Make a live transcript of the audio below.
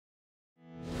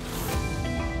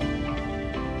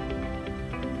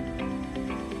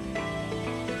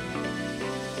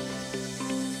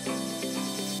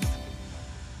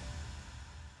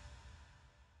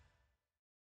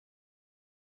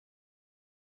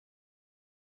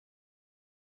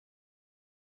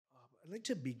I'd like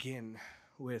to begin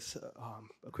with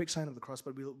a quick sign of the cross,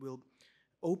 but we'll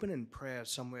open in prayer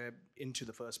somewhere into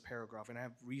the first paragraph, and I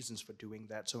have reasons for doing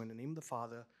that. So in the name of the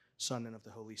Father, Son, and of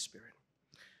the Holy Spirit.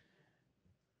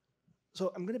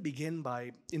 So I'm going to begin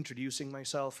by introducing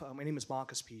myself. My name is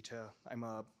Marcus Peter. I'm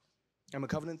a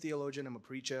covenant theologian. I'm a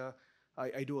preacher.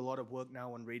 I do a lot of work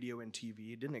now on radio and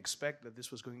TV. Didn't expect that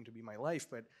this was going to be my life,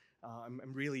 but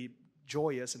I'm really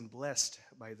joyous and blessed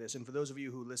by this. And for those of you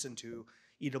who listen to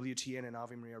EWTN and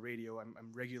Ave Maria Radio, I'm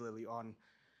regularly on,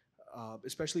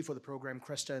 especially for the program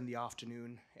Cresta in the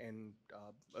afternoon, and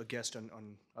a guest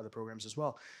on other programs as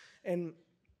well. And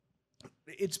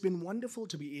it's been wonderful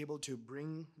to be able to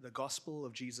bring the gospel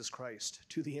of Jesus Christ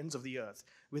to the ends of the earth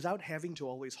without having to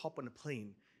always hop on a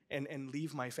plane and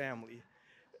leave my family.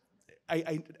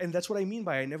 And that's what I mean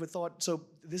by I never thought. So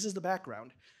this is the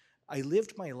background. I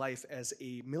lived my life as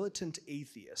a militant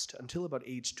atheist until about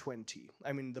age 20.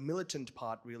 I mean, the militant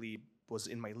part really was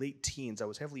in my late teens. I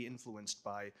was heavily influenced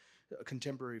by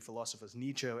contemporary philosophers.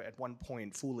 Nietzsche, at one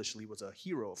point, foolishly, was a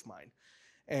hero of mine.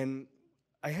 And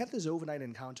I had this overnight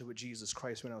encounter with Jesus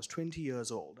Christ when I was 20 years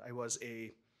old. I'm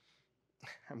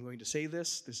going to say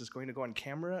this is going to go on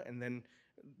camera, and then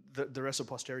the rest of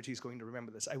posterity is going to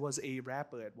remember this. I was a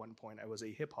rapper at one point. I was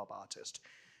a hip-hop artist.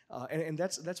 And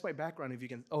that's my background, if you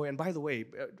can. Oh, and by the way,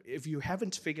 if you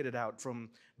haven't figured it out from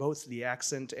both the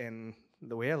accent and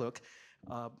the way I look,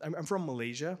 I'm from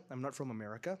Malaysia. I'm not from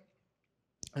America.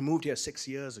 I moved here 6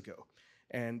 years ago.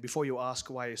 And before you ask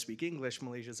why I speak English,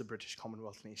 Malaysia is a British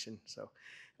Commonwealth nation. So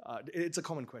it's a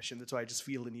common question. That's why I just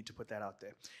feel the need to put that out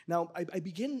there. Now, I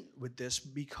begin with this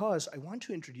because I want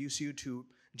to introduce you to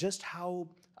just how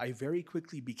I very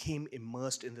quickly became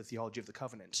immersed in the theology of the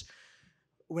covenants.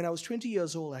 When I was 20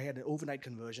 years old, I had an overnight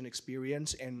conversion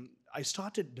experience, and I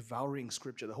started devouring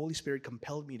Scripture. The Holy Spirit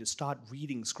compelled me to start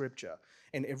reading Scripture.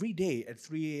 And every day at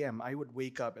 3 a.m., I would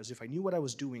wake up as if I knew what I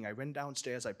was doing. I went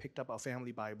downstairs, I picked up our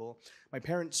family Bible. My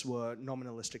parents were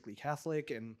nominalistically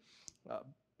Catholic, and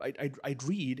I'd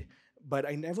read, but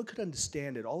I never could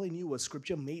understand it. All I knew was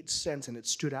Scripture made sense, and it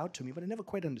stood out to me, but I never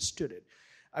quite understood it.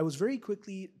 I was very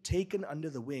quickly taken under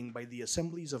the wing by the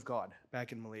Assemblies of God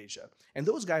back in Malaysia. And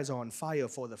those guys are on fire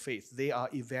for the faith. They are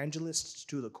evangelists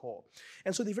to the core.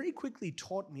 And so they very quickly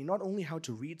taught me not only how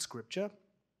to read Scripture,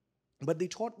 but they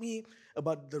taught me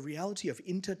about the reality of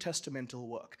intertestamental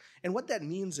work. And what that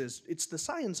means is it's the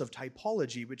science of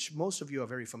typology, which most of you are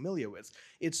very familiar with.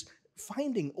 It's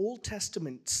finding Old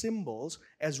Testament symbols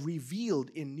as revealed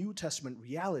in New Testament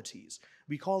realities.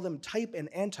 We call them type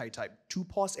and antitype,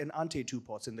 tupos and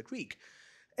antetupos in the Greek.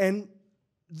 And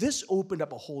this opened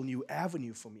up a whole new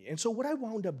avenue for me. And so what I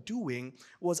wound up doing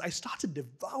was I started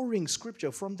devouring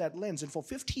Scripture from that lens. And for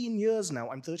 15 years now,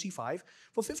 I'm 35,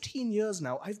 for 15 years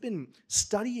now, I've been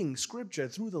studying Scripture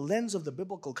through the lens of the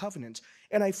biblical covenants.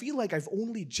 And I feel like I've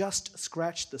only just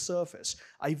scratched the surface.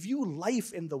 I view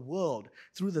life in the world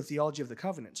through the theology of the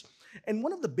covenants. And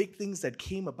one of the big things that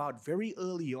came about very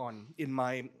early on in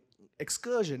my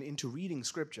excursion into reading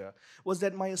Scripture was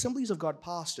that my Assemblies of God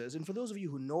pastors, and for those of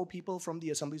you who know people from the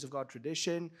Assemblies of God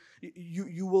tradition,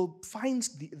 you will find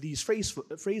these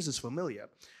phrases familiar.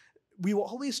 We were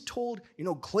always told,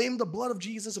 claim the blood of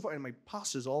Jesus, and my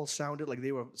pastors all sounded like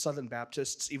they were Southern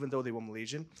Baptists, even though they were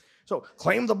Malaysian. So,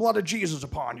 claim the blood of Jesus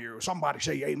upon you. Somebody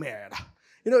say amen.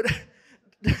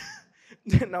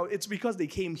 Now, it's because they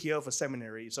came here for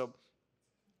seminary, so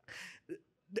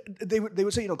they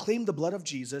would say, claim the blood of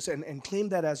Jesus and claim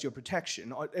that as your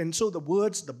protection. And so the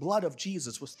words, the blood of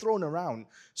Jesus, was thrown around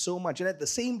so much. And at the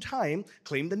same time,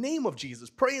 claim the name of Jesus,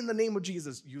 pray in the name of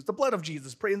Jesus, use the blood of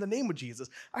Jesus, pray in the name of Jesus.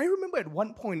 I remember at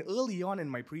one point early on in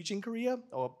my preaching career,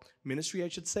 or ministry, I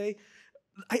should say,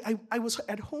 I was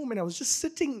at home and I was just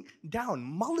sitting down,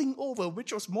 mulling over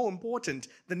which was more important,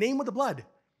 the name or the blood.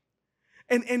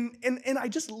 And I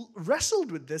just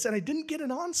wrestled with this, and I didn't get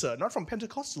an answer, not from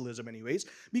Pentecostalism anyways,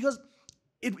 because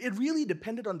it really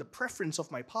depended on the preference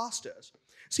of my pastors.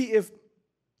 See, if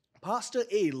Pastor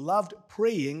A loved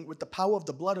praying with the power of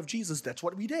the blood of Jesus, that's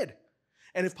what we did.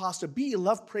 And if Pastor B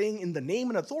loved praying in the name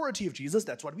and authority of Jesus,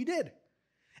 that's what we did.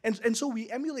 And so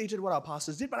we emulated what our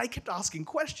pastors did, but I kept asking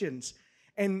questions.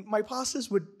 And my pastors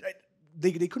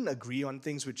they couldn't agree on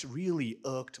things which really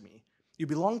irked me. You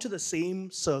belong to the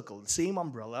same circle, the same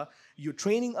umbrella. You're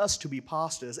training us to be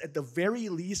pastors. At the very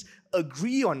least,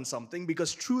 agree on something,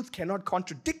 because truth cannot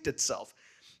contradict itself.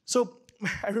 So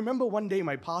I remember one day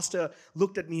my pastor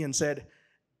looked at me and said,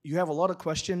 "You have a lot of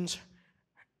questions."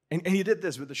 And he did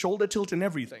this with the shoulder tilt and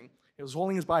everything. He was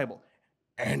holding his Bible.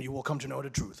 "And you will come to know the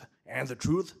truth, and the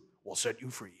truth will set you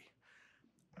free."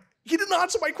 He didn't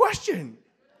answer my question.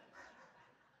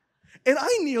 And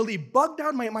I nearly bugged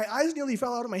out. My eyes nearly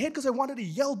fell out of my head because I wanted to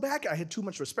yell back. I had too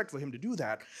much respect for him to do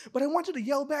that. But I wanted to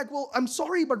yell back, well, I'm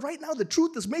sorry, but right now the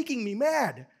truth is making me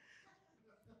mad.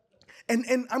 And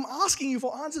I'm asking you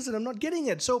for answers and I'm not getting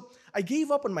it. So I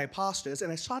gave up on my pastors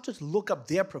and I started to look up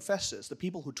their professors, the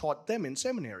people who taught them in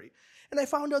seminary. And I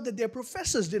found out that their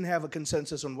professors didn't have a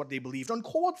consensus on what they believed on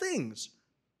core things.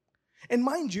 And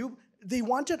mind you, they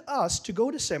wanted us to go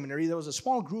to seminary. There was a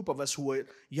small group of us who were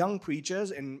young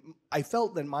preachers, and I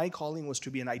felt that my calling was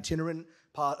to be an itinerant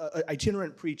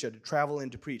preacher, to travel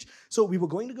and to preach. So we were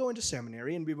going to go into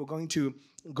seminary, and we were going to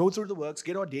go through the works,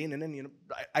 get ordained, and then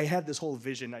I had this whole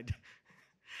vision.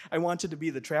 I wanted to be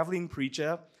the traveling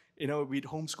preacher. We'd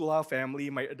homeschool our family,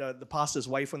 the pastor's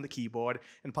wife on the keyboard,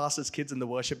 and pastor's kids in the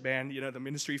worship band, the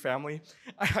ministry family.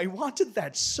 I wanted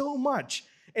that so much.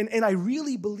 And I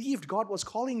really believed God was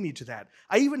calling me to that.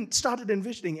 I even started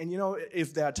envisioning, and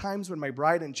if there are times when my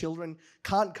bride and children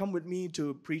can't come with me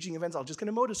to preaching events, I'll just get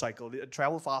a motorcycle,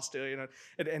 travel faster,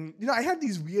 and I had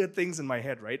these weird things in my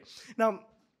head, right? Now,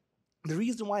 the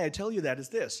reason why I tell you that is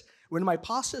this. When my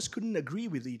pastors couldn't agree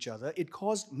with each other, it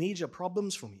caused major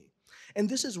problems for me. And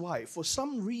this is why, for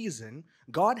some reason,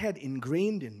 God had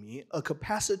ingrained in me a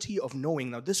capacity of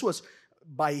knowing. Now, this was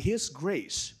by His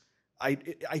grace. I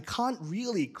can't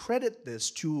really credit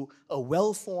this to a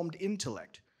well-formed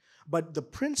intellect, but the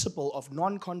principle of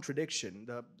non-contradiction,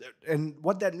 and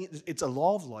what that means, it's a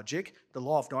law of logic, the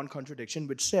law of non-contradiction,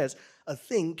 which says a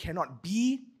thing cannot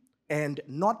be and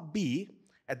not be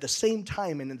at the same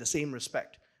time and in the same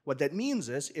respect. What that means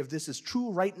is, if this is true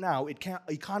right now, it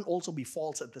can't also be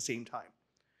false at the same time.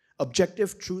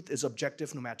 Objective truth is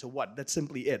objective no matter what. That's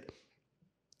simply it.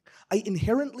 I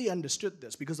inherently understood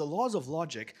this because the laws of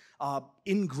logic are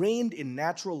ingrained in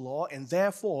natural law, and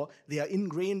therefore they are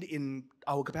ingrained in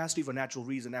our capacity for natural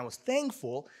reason. I was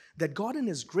thankful that God in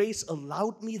His grace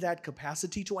allowed me that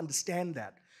capacity to understand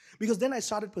that, because then I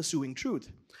started pursuing truth.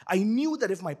 I knew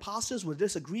that if my pastors were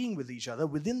disagreeing with each other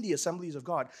within the assemblies of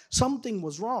God, something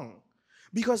was wrong.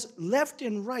 Because left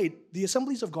and right, the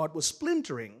assemblies of God were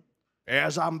splintering.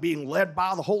 As I'm being led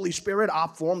by the Holy Spirit, I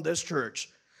formed this church.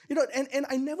 And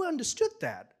I never understood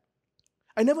that.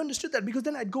 I never understood that because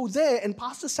then I'd go there and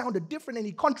pastor sounded different and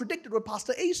he contradicted what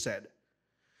Pastor A said.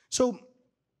 So,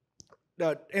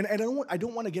 and I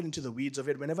don't want to get into the weeds of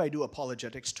it. Whenever I do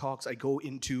apologetics talks, I go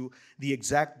into the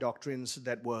exact doctrines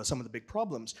that were some of the big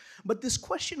problems. But this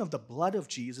question of the blood of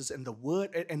Jesus and the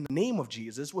word and the name of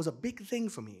Jesus was a big thing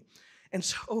for me. And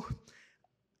so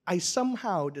I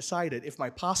somehow decided if my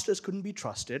pastors couldn't be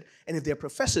trusted and if their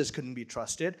professors couldn't be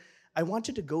trusted, I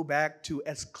wanted to go back to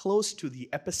as close to the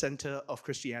epicenter of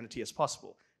Christianity as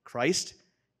possible, Christ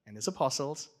and His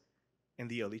apostles and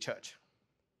the early church.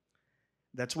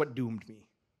 That's what doomed me.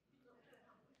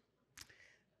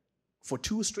 For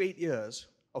 2 straight years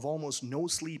of almost no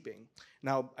sleeping.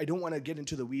 Now, I don't want to get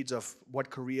into the weeds of what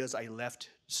careers I left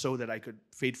so that I could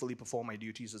faithfully perform my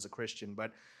duties as a Christian,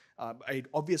 but I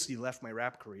obviously left my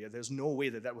rap career. There's no way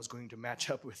that was going to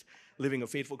match up with living a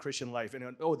faithful Christian life.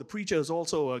 And the preacher is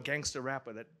also a gangster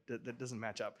rapper. That doesn't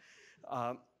match up.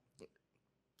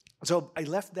 So I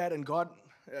left that, and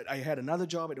I had another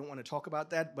job. I don't want to talk about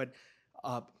that, but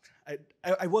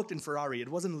I worked in Ferrari. It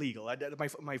wasn't legal.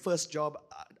 My first job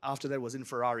after that was in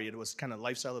Ferrari. It was kind of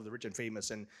lifestyle of the rich and famous,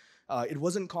 and it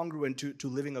wasn't congruent to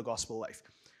living a gospel life.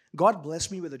 God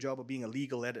blessed me with a job of being a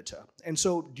legal editor. And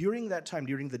so during that time,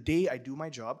 during the day, I do my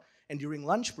job, and during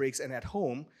lunch breaks and at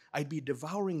home, I'd be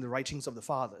devouring the writings of the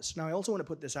fathers. Now, I also want to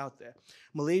put this out there.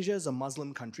 Malaysia is a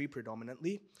Muslim country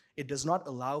predominantly. It does not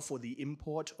allow for the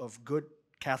import of good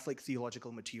Catholic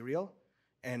theological material,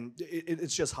 and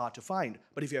it's just hard to find.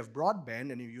 But if you have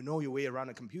broadband and you know your way around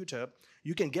a computer,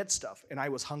 you can get stuff, and I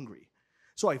was hungry.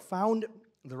 So I found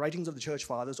the writings of the church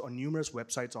fathers on numerous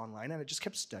websites online, and I just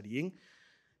kept studying.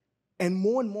 And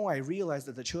more I realized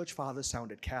that the church fathers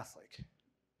sounded Catholic.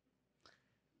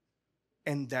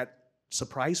 And that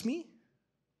surprised me.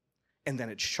 And then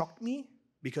it shocked me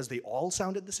because they all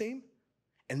sounded the same.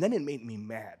 And then it made me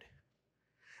mad.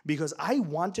 Because I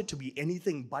wanted to be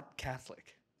anything but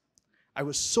Catholic. I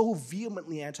was so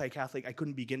vehemently anti-Catholic, I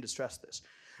couldn't begin to stress this.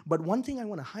 But one thing I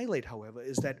want to highlight, however,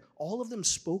 is that all of them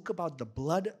spoke about the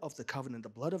blood of the covenant, the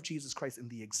blood of Jesus Christ, in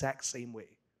the exact same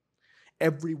way.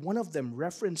 Every one of them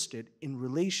referenced it in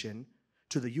relation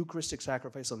to the Eucharistic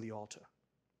sacrifice on the altar.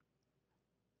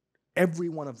 Every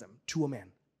one of them, to a man.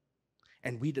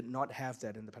 And we did not have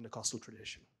that in the Pentecostal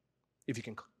tradition, if you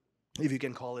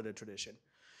can call it a tradition.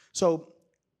 So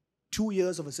 2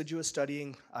 years of assiduous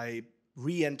studying, I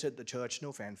re-entered the church,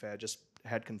 no fanfare, just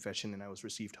had confession and I was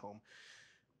received home.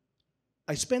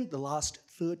 I spent the last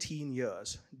 13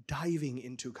 years diving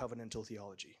into covenantal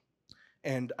theology.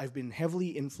 And I've been heavily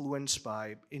influenced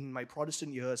by, in my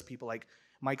Protestant years, people like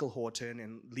Michael Horton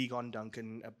and Ligon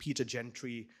Duncan, Peter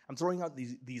Gentry. I'm throwing out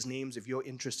these names if you're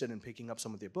interested in picking up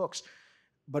some of their books.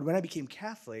 But when I became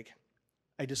Catholic,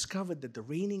 I discovered that the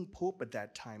reigning pope at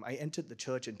that time, I entered the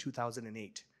church in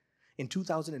 2008. In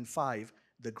 2005,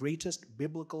 the greatest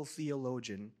biblical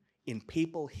theologian in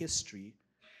papal history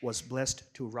was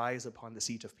blessed to rise upon the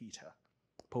seat of Peter,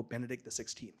 Pope Benedict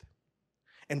XVI.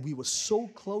 And we were so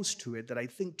close to it that I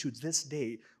think to this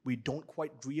day, we don't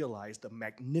quite realize the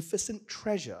magnificent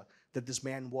treasure that this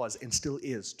man was and still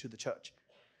is to the church.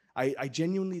 I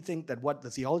genuinely think that what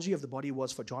the theology of the body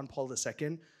was for John Paul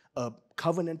II, a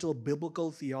covenantal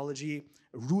biblical theology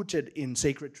rooted in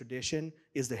sacred tradition,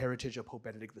 is the heritage of Pope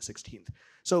Benedict XVI.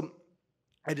 So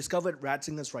I discovered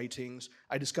Ratzinger's writings,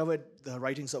 I discovered the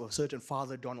writings of a certain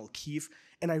Father Donald Keefe,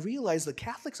 and I realized the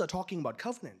Catholics are talking about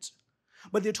covenants.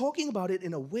 But they're talking about it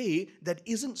in a way that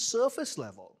isn't surface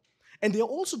level. And they're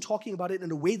also talking about it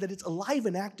in a way that it's alive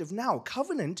and active now.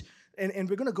 Covenant, and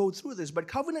we're going to go through this, but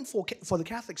covenant for the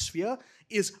Catholic sphere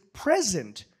is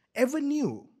present, ever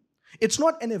new. It's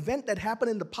not an event that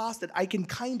happened in the past that I can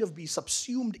kind of be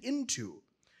subsumed into.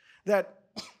 That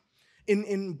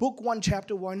in book 1,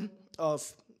 chapter 1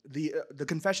 of the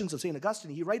Confessions of St. Augustine,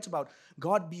 he writes about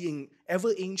God being ever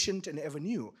ancient and ever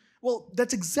new. Well,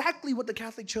 that's exactly what the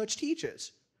Catholic Church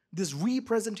teaches, this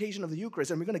representation of the Eucharist,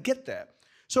 and we're going to get there.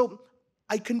 So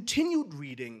I continued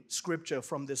reading Scripture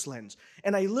from this lens,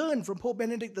 and I learned from Pope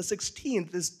Benedict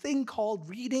XVI this thing called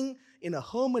reading in a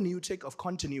hermeneutic of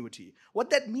continuity.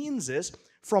 What that means is,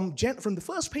 from the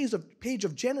first page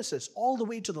of Genesis all the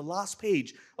way to the last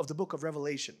page of the book of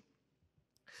Revelation,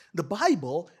 the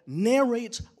Bible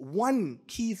narrates one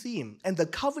key theme, and the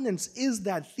covenants is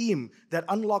that theme that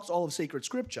unlocks all of sacred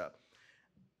Scripture.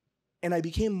 And I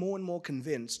became more and more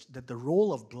convinced that the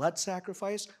role of blood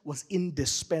sacrifice was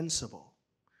indispensable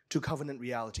to covenant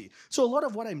reality. So a lot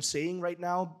of what I'm saying right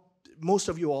now, most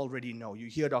of you already know. You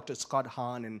hear Dr. Scott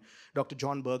Hahn and Dr.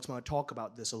 John Bergsma talk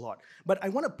about this a lot. But I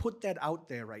want to put that out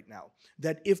there right now,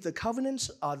 that if the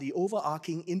covenants are the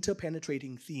overarching,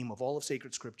 interpenetrating theme of all of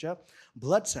sacred Scripture,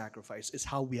 blood sacrifice is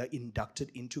how we are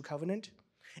inducted into covenant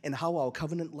and how our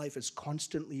covenant life is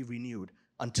constantly renewed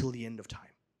until the end of time.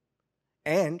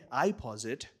 And I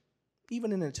posit,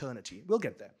 even in eternity. We'll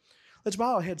get there. Let's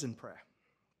bow our heads in prayer.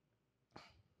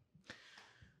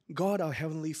 God, our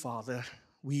Heavenly Father,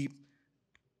 we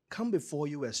come before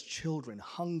you as children,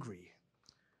 hungry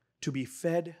to be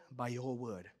fed by your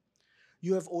word.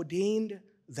 You have ordained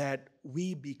that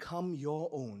we become your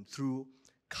own through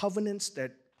covenants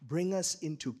that bring us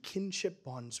into kinship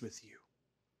bonds with you.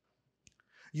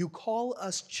 You call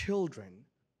us children.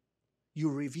 You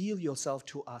reveal yourself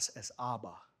to us as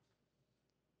Abba.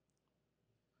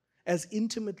 As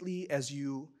intimately as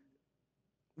you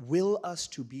will us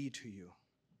to be to you.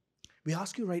 We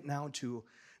ask you right now to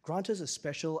grant us a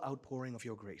special outpouring of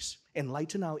your grace.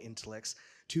 Enlighten our intellects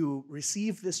to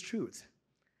receive this truth.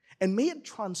 And may it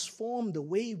transform the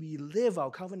way we live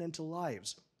our covenantal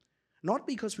lives. Not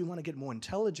because we want to get more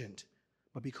intelligent,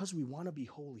 but because we want to be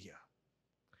holier.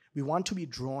 We want to be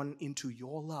drawn into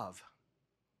your love.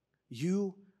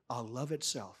 You are love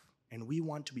itself, and we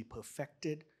want to be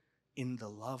perfected in the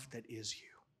love that is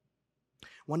you.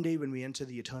 One day when we enter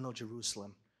the eternal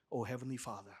Jerusalem, O Heavenly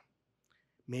Father,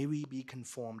 may we be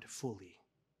conformed fully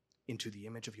into the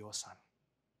image of your Son.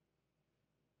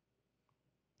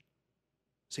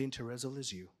 Saint Teresa of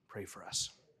Lisieux, pray for us.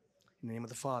 In the name of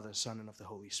the Father, Son, and of the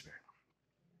Holy Spirit.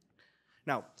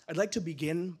 Now, I'd like to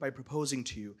begin by proposing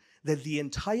to you that the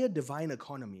entire divine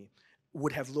economy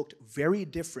would have looked very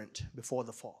different before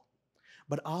the fall.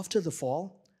 But after the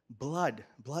fall, blood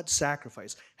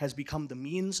sacrifice has become the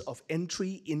means of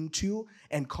entry into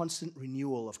and constant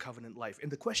renewal of covenant life.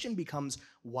 And the question becomes,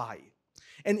 why?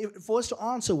 And for us to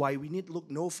answer why, we need to look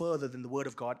no further than the Word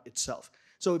of God itself.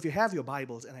 So if you have your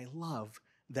Bibles, and I love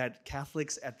that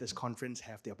Catholics at this conference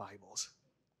have their Bibles.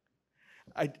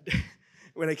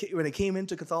 When I came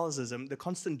into Catholicism, the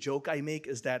constant joke I make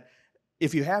is that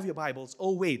if you have your Bibles,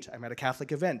 oh wait, I'm at a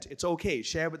Catholic event. It's okay,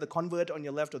 share with the convert on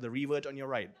your left or the revert on your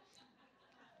right.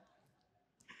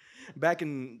 Back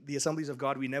in the Assemblies of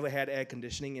God, we never had air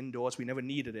conditioning indoors. We never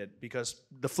needed it because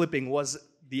the flipping was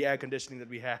the air conditioning that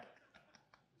we had.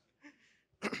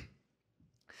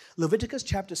 Leviticus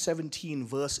chapter 17,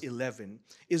 verse 11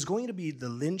 is going to be the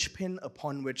linchpin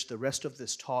upon which the rest of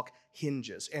this talk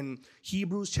hinges. And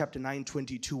Hebrews chapter 9,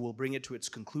 22 will bring it to its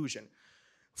conclusion.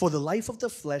 For the life of the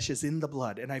flesh is in the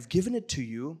blood, and I've given it to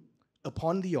you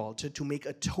upon the altar to make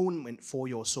atonement for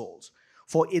your souls.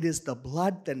 For it is the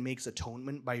blood that makes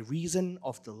atonement by reason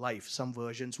of the life. Some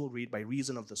versions will read by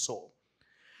reason of the soul.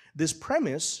 This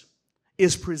premise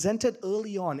is presented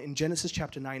early on in Genesis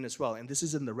chapter 9 as well, and this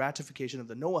is in the ratification of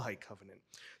the Noahide covenant.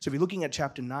 So if you're looking at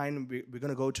chapter 9, we're going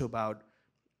to go to about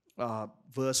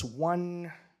verse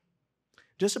 1,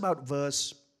 just about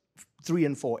verse 3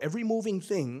 and 4. Every moving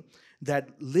thing that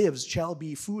lives shall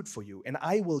be food for you, and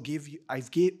I will give you,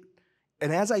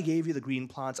 and as I gave you the green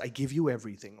plants, I give you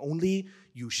everything. Only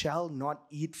you shall not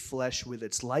eat flesh with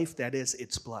its life, that is,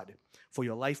 its blood. For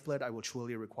your lifeblood I will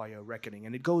surely require a reckoning.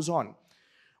 And it goes on.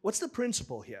 What's the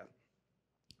principle here?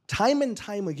 Time and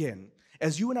time again,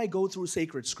 as you and I go through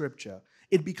sacred scripture,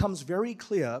 it becomes very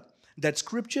clear that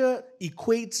scripture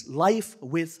equates life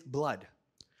with blood.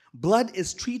 Blood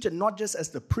is treated not just as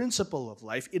the principle of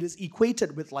life, it is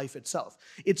equated with life itself.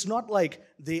 It's not like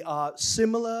they are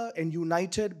similar and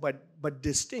united but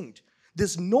distinct.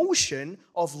 This notion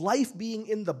of life being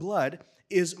in the blood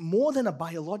is more than a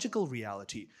biological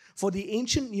reality. For the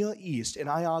ancient Near East, and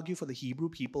I argue for the Hebrew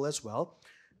people as well,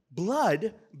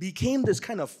 blood became this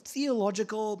kind of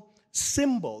theological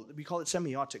symbol. We call it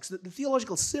semiotics. The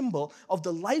theological symbol of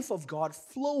the life of God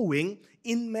flowing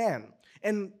in man.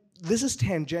 And this is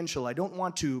tangential. I don't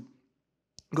want to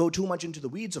go too much into the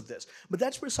weeds of this. But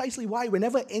that's precisely why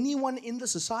whenever anyone in the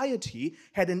society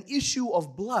had an issue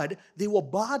of blood, they were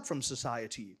barred from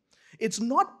society. It's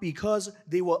not because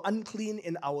they were unclean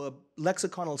in our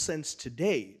lexiconal sense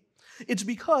today. It's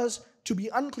because to be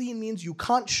unclean means you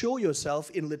can't show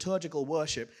yourself in liturgical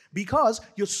worship because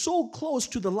you're so close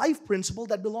to the life principle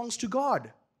that belongs to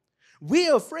God.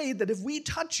 We're afraid that if we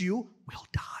touch you, we'll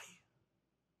die.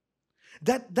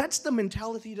 That's the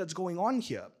mentality that's going on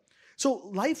here. So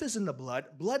life is in the blood.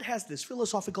 Blood has this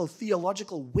philosophical,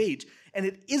 theological weight, and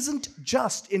it isn't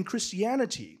just in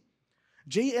Christianity.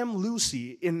 J.M.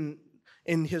 Lucy,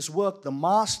 in his work, The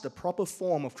Mass, the Proper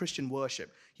Form of Christian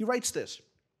Worship, he writes this: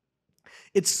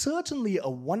 "It's certainly a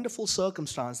wonderful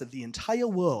circumstance that the entire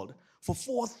world, for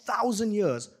 4,000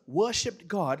 years, worshipped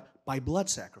God by blood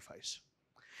sacrifice.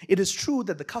 It is true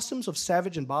that the customs of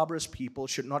savage and barbarous people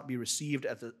should not be received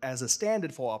as a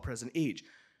standard for our present age,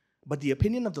 but the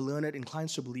opinion of the learned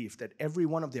inclines to believe that every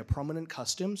one of their prominent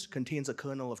customs contains a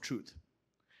kernel of truth.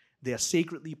 They are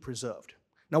sacredly preserved."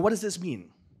 Now, what does this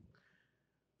mean?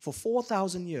 For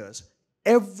 4,000 years,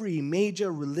 every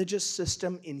major religious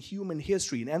system in human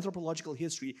history, in anthropological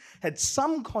history, had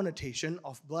some connotation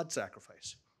of blood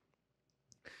sacrifice.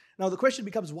 Now, the question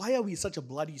becomes, why are we such a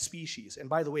bloody species? And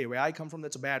by the way, where I come from,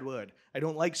 that's a bad word. I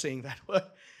don't like saying that word.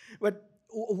 But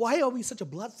why are we such a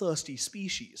bloodthirsty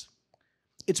species?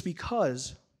 It's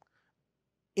because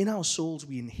in our souls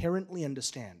we inherently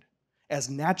understand, as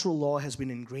natural law has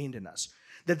been ingrained in us,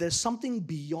 that there's something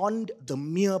beyond the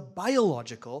mere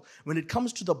biological when it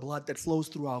comes to the blood that flows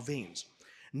through our veins.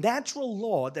 Natural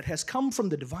law that has come from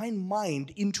the divine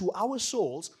mind into our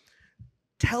souls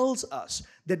tells us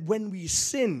that when we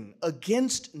sin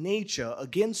against nature,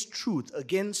 against truth,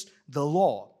 against the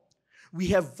law, we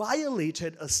have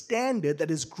violated a standard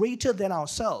that is greater than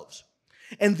ourselves.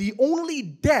 And the only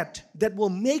debt that will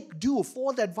make due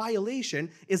for that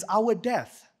violation is our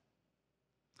death.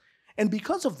 And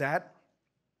because of that,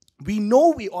 we know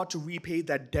we ought to repay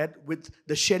that debt with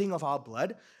the shedding of our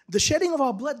blood. The shedding of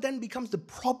our blood then becomes the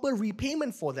proper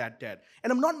repayment for that debt.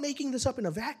 And I'm not making this up in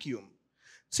a vacuum.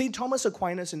 St. Thomas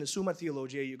Aquinas in the Summa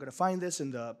Theologiae, you're going to find this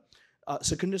in the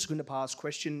Secundus Secundapas,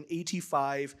 question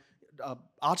 85,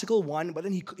 Article 1, but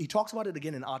then he talks about it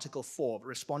again in Article 4,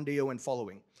 Respondeo and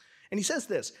following. And he says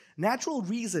this: "Natural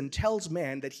reason tells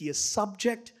man that he is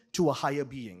subject to a higher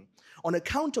being on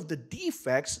account of the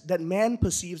defects that man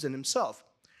perceives in himself.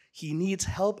 He needs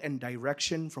help and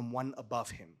direction from one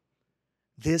above him.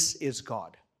 This is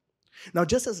God." Now,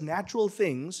 just as natural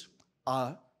things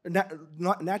that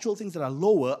are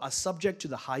lower are subject to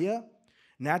the higher,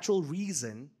 natural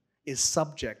reason is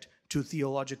subject to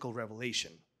theological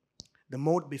revelation. The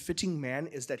mode befitting man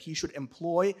is that he should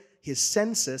employ his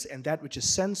senses and that which is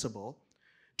sensible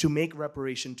to make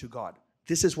reparation to God.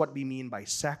 This is what we mean by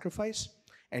sacrifice,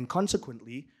 and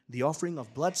consequently, the offering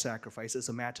of blood sacrifice is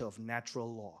a matter of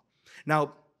natural law.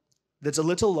 Now, that's a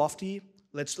little lofty.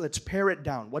 Let's pare it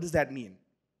down. What does that mean?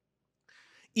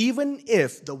 Even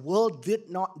if the world did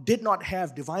not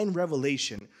have divine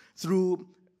revelation through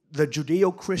the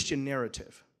Judeo-Christian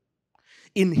narrative,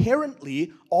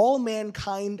 inherently all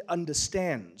mankind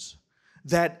understands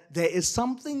that there is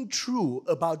something true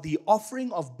about the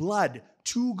offering of blood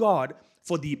to God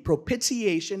for the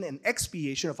propitiation and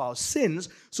expiation of our sins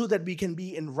so that we can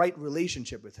be in right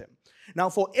relationship with him. Now,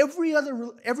 for every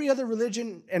other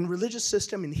religion and religious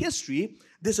system in history,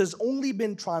 this has only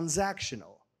been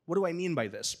transactional. What do I mean by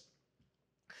this?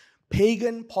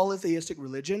 Pagan polytheistic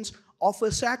religions offer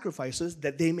sacrifices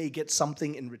that they may get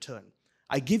something in return.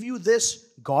 I give you this,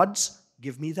 gods,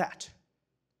 give me that.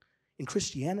 In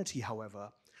Christianity,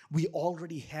 however, we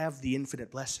already have the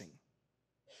infinite blessing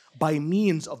by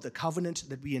means of the covenant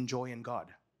that we enjoy in God.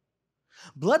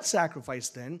 Blood sacrifice,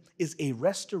 then, is a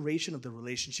restoration of the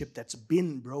relationship that's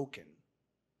been broken.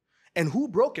 And who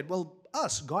broke it? Well,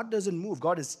 us. God doesn't move.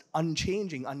 God is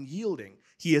unchanging, unyielding.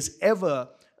 He is ever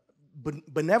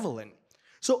benevolent.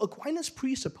 So Aquinas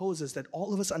presupposes that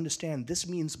all of us understand this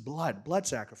means blood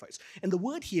sacrifice. And the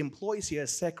word he employs here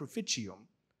is sacrificium.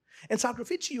 And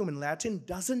sacrificium in Latin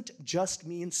doesn't just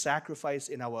mean sacrifice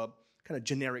in our kind of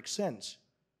generic sense.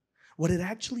 What it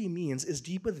actually means is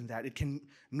deeper than that. It can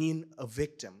mean a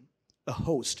victim, a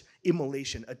host,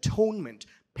 immolation, atonement,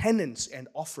 penance, and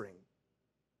offering.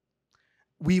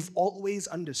 We've always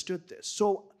understood this.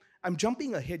 So I'm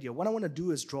jumping ahead here. What I want to do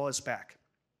is draw us back.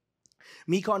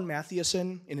 Mikon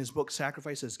Mathieson, in his book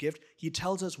Sacrifice as Gift, he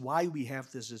tells us why we have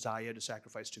this desire to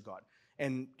sacrifice to God.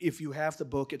 And if you have the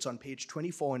book, it's on page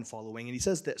 24 and following. And he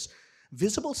says this: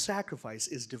 visible sacrifice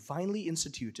is divinely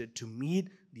instituted to meet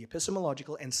the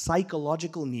epistemological and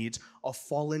psychological needs of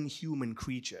fallen human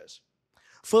creatures.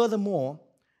 Furthermore,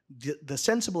 the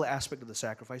sensible aspect of the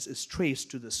sacrifice is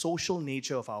traced to the social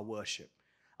nature of our worship.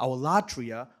 Our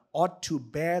latria ought to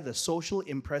bear the social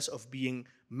impress of being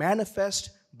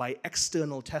manifest by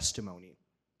external testimony.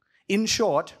 In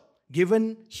short,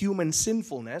 given human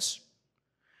sinfulness,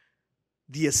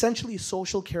 the essentially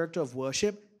social character of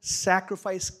worship,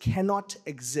 sacrifice cannot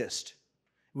exist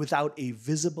without a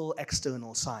visible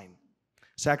external sign.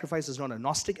 Sacrifice is not a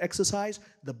Gnostic exercise.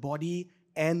 The body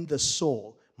and the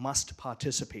soul must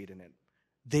participate in it.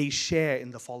 They share in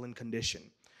the fallen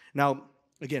condition. Now,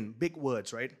 again, big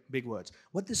words, right? Big words.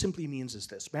 What this simply means is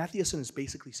this. Mathieson is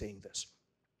basically saying this.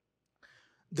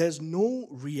 There's no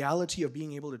reality of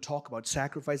being able to talk about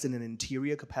sacrifice in an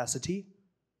interior capacity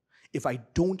if I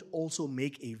don't also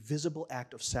make a visible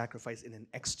act of sacrifice in an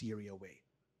exterior way.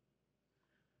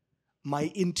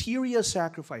 My interior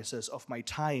sacrifices of my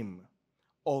time,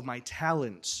 of my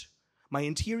talents, my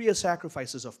interior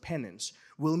sacrifices of penance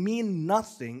will mean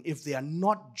nothing if they are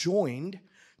not joined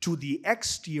to the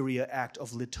exterior act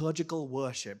of liturgical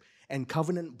worship and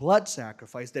covenant blood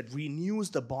sacrifice that renews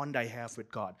the bond I have with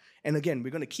God. And again,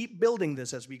 we're going to keep building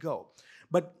this as we go.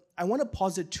 But I want to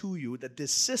posit to you that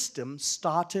this system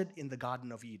started in the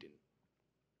Garden of Eden.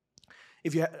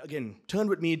 If you, again, turn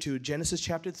with me to Genesis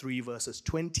chapter 3, verses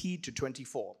 20 to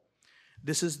 24.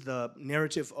 This is the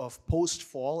narrative of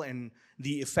post-fall and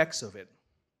the effects of it.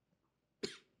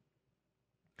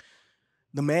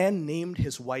 The man named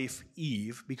his wife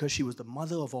Eve because she was the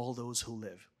mother of all those who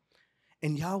live.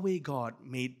 And Yahweh God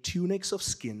made tunics of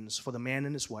skins for the man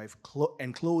and his wife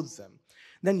and clothed them.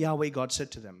 Then Yahweh God said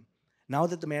to them, now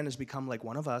that the man has become like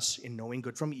one of us in knowing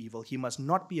good from evil, he must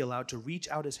not be allowed to reach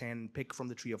out his hand and pick from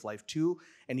the tree of life too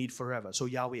and eat forever. So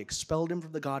Yahweh expelled him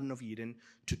from the Garden of Eden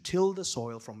to till the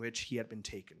soil from which he had been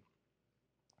taken.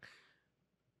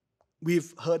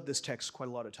 We've heard this text quite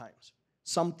a lot of times.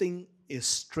 Something is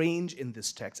strange in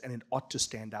this text and it ought to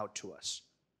stand out to us.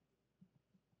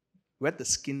 Where'd the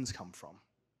skins come from?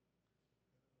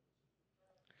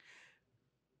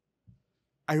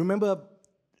 I remember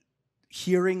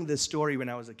hearing this story when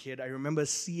I was a kid. I remember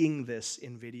seeing this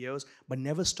in videos, but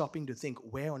never stopping to think,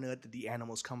 where on earth did the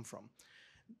animals come from?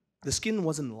 The skin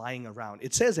wasn't lying around.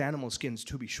 It says animal skins,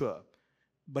 to be sure,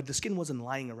 but the skin wasn't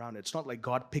lying around. It's not like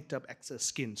God picked up excess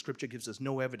skin. Scripture gives us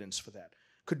no evidence for that.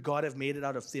 Could God have made it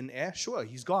out of thin air? Sure,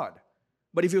 he's God.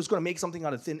 But if he was going to make something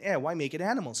out of thin air, why make it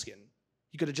animal skin?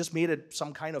 He could have just made it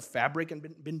some kind of fabric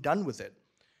and been done with it.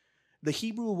 The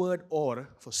Hebrew word or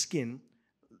for skin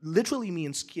literally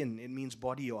means skin. It means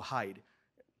body or hide.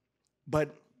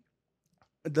 But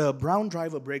the Brown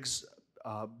Driver Briggs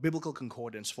Biblical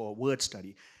Concordance for word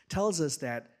study tells us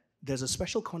that there's a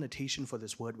special connotation for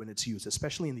this word when it's used,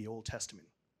 especially in the Old Testament.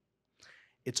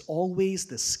 It's always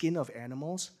the skin of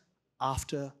animals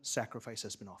after sacrifice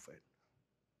has been offered.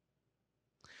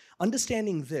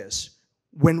 Understanding this,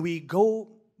 when we go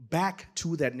back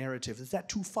to that narrative, is that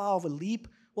too far of a leap?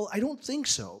 Well, I don't think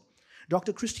so.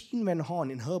 Dr. Christine Van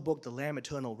Horn, in her book, The Lamb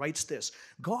Eternal, writes this: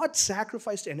 God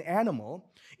sacrificed an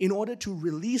animal in order to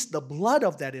release the blood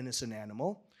of that innocent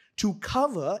animal to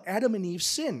cover Adam and Eve's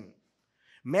sin.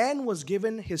 Man was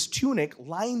given his tunic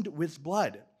lined with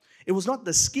blood. It was not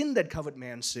the skin that covered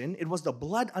man's sin, it was the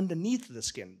blood underneath the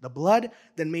skin, the blood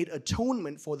that made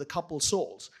atonement for the couple's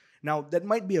souls. Now, that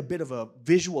might be a bit of a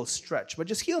visual stretch, but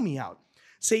just hear me out.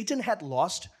 Satan had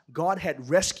lost, God had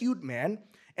rescued man,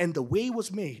 and the way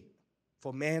was made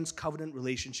for man's covenant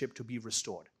relationship to be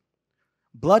restored.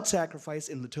 Blood sacrifice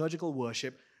in liturgical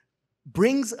worship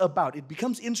it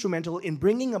becomes instrumental in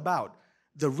bringing about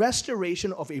the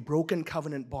restoration of a broken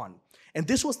covenant bond. And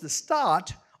this was the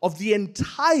start of the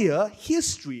entire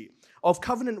history of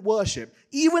covenant worship,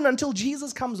 even until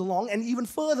Jesus comes along, and even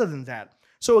further than that.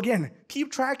 So again,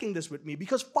 keep tracking this with me,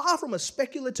 because far from a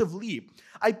speculative leap,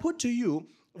 I put to you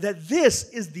that this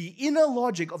is the inner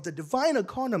logic of the divine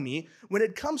economy when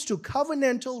it comes to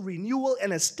covenantal renewal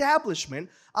and establishment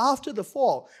after the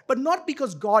fall. But not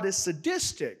because God is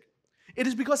sadistic. It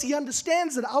is because he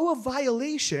understands that our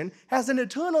violation has an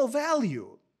eternal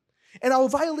value. And our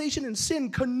violation in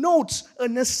sin connotes a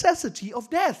necessity of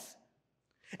death.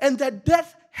 And that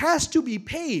death has to be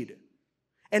paid.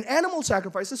 And animal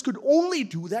sacrifices could only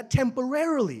do that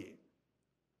temporarily.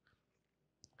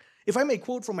 If I may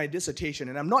quote from my dissertation,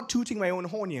 and I'm not tooting my own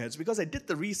horn here, it's because I did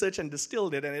the research and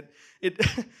distilled it, and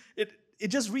it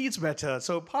just reads better,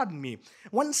 so pardon me.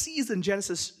 One sees in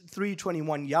Genesis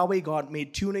 3:21, Yahweh God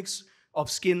made tunics of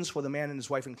skins for the man and his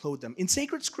wife and clothed them. In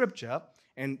sacred scripture,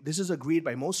 and this is agreed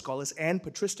by most scholars and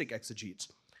patristic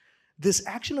exegetes, this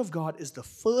action of God is the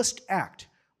first act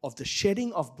of the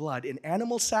shedding of blood in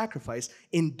animal sacrifice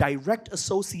in direct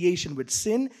association with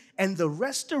sin and the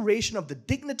restoration of the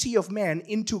dignity of man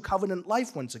into covenant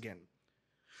life once again.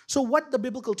 So what the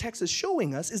biblical text is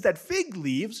showing us is that fig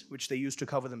leaves, which they used to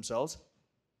cover themselves,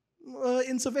 were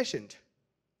insufficient.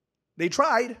 They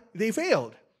tried, they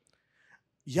failed.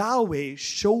 Yahweh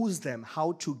shows them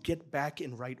how to get back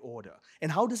in right order.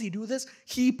 And how does he do this?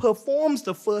 He performs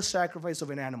the first sacrifice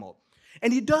of an animal.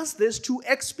 And he does this to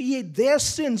expiate their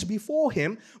sins before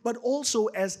him, but also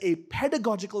as a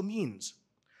pedagogical means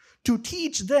to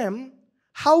teach them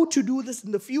how to do this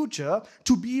in the future,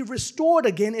 to be restored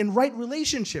again in right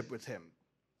relationship with him.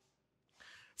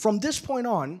 From this point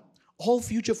on, all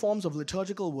future forms of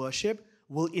liturgical worship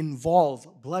will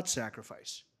involve blood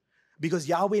sacrifice. Because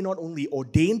Yahweh not only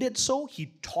ordained it so,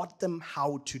 he taught them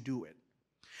how to do it.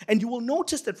 And you will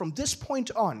notice that from this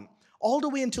point on, all the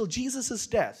way until Jesus'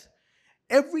 death,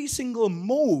 every single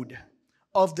mode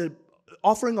of the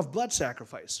offering of blood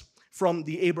sacrifice, from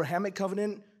the Abrahamic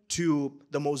covenant to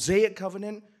the Mosaic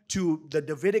covenant to the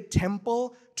Davidic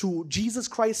temple to Jesus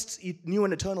Christ's new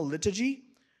and eternal liturgy,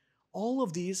 all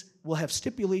of these will have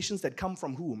stipulations that come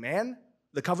from who? Man?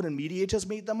 The covenant mediators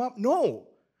made them up? No.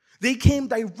 They came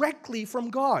directly from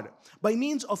God by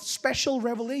means of special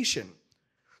revelation.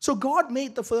 So God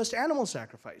made the first animal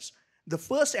sacrifice. The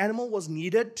first animal was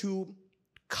needed to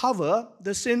cover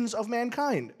the sins of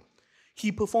mankind.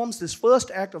 He performs this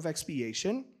first act of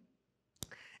expiation,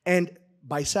 and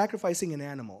by sacrificing an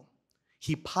animal,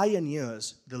 he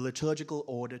pioneers the liturgical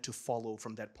order to follow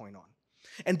from that point on.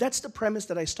 And that's the premise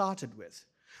that I started with,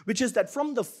 which is that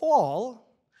from the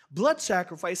fall, blood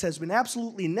sacrifice has been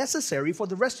absolutely necessary for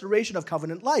the restoration of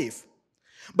covenant life.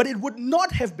 But it would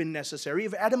not have been necessary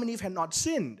if Adam and Eve had not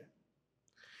sinned.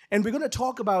 And we're going to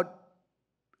talk about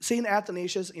St.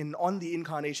 Athanasius on the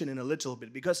incarnation in a little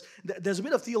bit, because there's a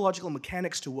bit of theological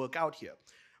mechanics to work out here.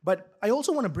 But I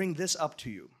also want to bring this up to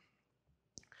you.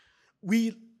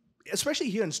 We, especially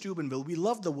here in Steubenville, we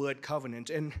love the word covenant.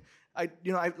 And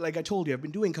like I told you, I've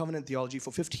been doing covenant theology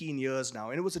for 15 years now,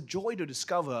 and it was a joy to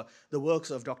discover the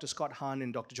works of Dr. Scott Hahn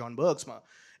and Dr. John Bergsma.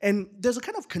 And there's a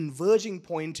kind of converging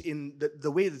point in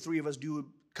the way the three of us do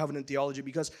covenant theology,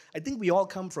 because I think we all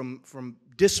come from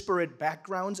disparate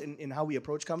backgrounds in how we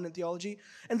approach covenant theology.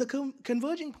 And the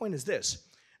converging point is this,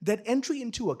 that entry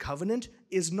into a covenant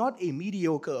is not a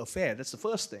mediocre affair. That's the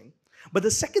first thing. But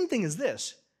the second thing is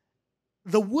this,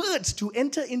 the words to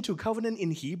enter into covenant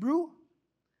in Hebrew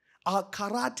are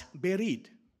karat berit.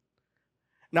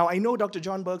 Now, I know Dr.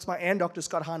 John Bergsma and Dr.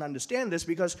 Scott Hahn understand this,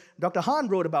 because Dr. Hahn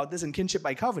wrote about this in Kinship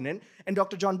by Covenant, and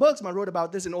Dr. John Bergsma wrote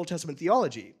about this in Old Testament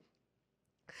theology.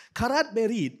 Karat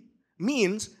berit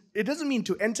means, it doesn't mean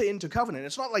to enter into covenant.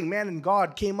 It's not like man and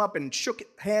God came up and shook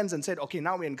hands and said, okay,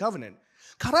 now we're in covenant.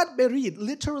 Karat berit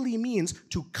literally means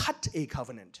to cut a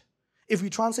covenant. If we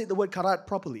translate the word karat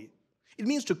properly, it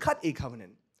means to cut a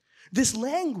covenant. This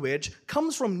language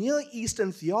comes from Near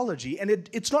Eastern theology, and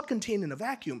it's not contained in a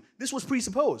vacuum. This was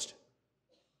presupposed.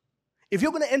 If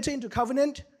you're going to enter into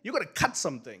covenant, you're going to cut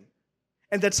something.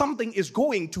 And that something is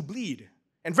going to bleed.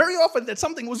 And very often, that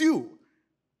something was you.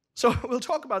 So we'll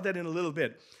talk about that in a little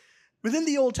bit. Within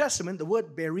the Old Testament, the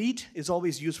word berit is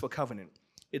always used for covenant.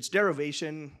 Its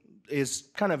derivation is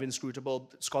kind of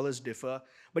inscrutable. Scholars differ.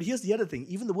 But here's the other thing.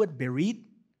 Even the word berit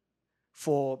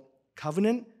for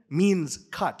covenant means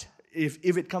cut, if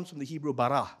it comes from the Hebrew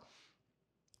bara.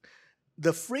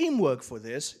 The framework for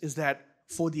this is that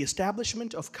for the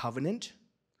establishment of covenant,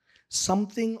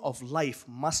 something of life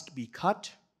must be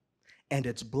cut and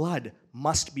its blood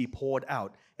must be poured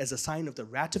out as a sign of the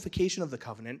ratification of the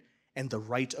covenant and the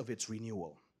right of its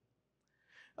renewal.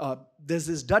 There's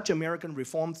this Dutch-American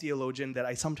Reformed theologian that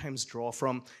I sometimes draw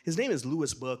from. His name is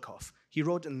Louis Berkhoff. He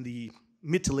wrote in the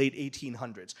mid to late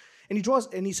 1800s.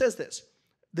 And he says this: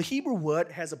 the Hebrew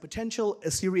word has a potential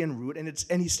Assyrian root,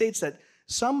 and he states that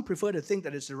some prefer to think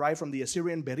that it's derived from the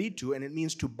Assyrian beritu, and it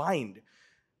means to bind.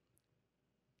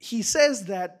 He says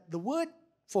that the word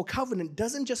for covenant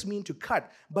doesn't just mean to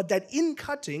cut, but that in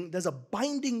cutting, there's a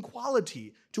binding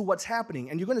quality to what's happening.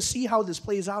 And you're going to see how this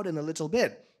plays out in a little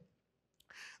bit.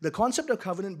 The concept of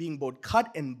covenant being both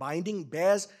cut and binding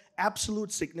bears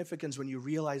absolute significance when you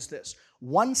realize this.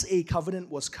 Once a covenant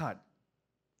was cut,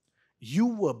 you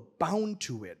were bound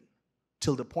to it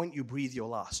till the point you breathe your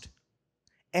last.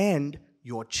 And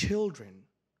your children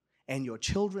and your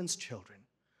children's children,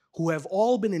 who have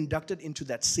all been inducted into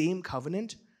that same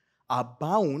covenant, are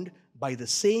bound by the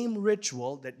same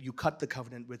ritual that you cut the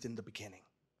covenant with in the beginning.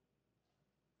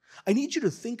 I need you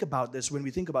to think about this when we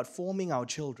think about forming our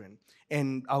children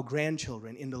and our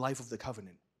grandchildren in the life of the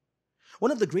covenant.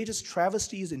 One of the greatest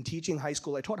travesties in teaching high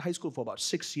school, I taught high school for about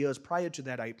 6 years. Prior to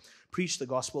that, I preached the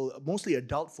gospel, mostly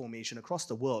adult formation across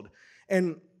the world.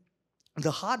 And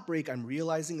the heartbreak I'm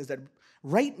realizing is that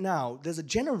right now, there's a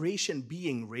generation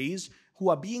being raised who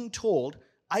are being told,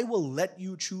 I will let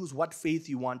you choose what faith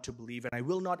you want to believe, and I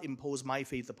will not impose my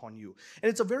faith upon you. And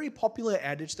it's a very popular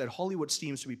adage that Hollywood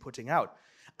seems to be putting out.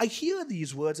 I hear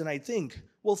these words and I think,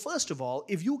 well, first of all,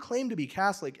 if you claim to be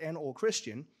Catholic and or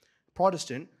Christian,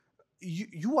 Protestant,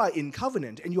 you are in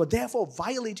covenant, and you are therefore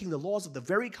violating the laws of the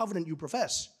very covenant you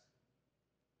profess.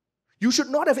 You should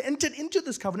not have entered into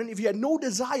this covenant if you had no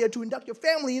desire to induct your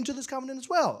family into this covenant as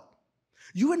well.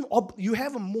 You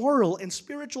have a moral and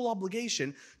spiritual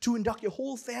obligation to induct your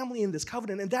whole family in this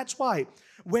covenant, and that's why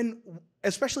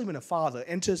especially when a father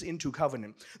enters into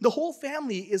covenant, the whole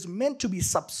family is meant to be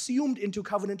subsumed into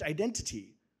covenant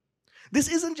identity. This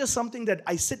isn't just something that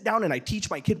I sit down and I teach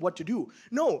my kid what to do.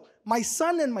 No, my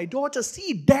son and my daughter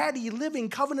see daddy living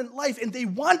covenant life, and they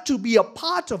want to be a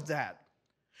part of that.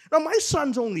 Now, my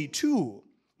son's only 2.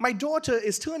 My daughter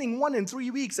is turning 1 in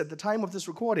 3 weeks at the time of this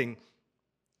recording.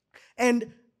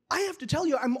 And I have to tell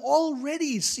you, I'm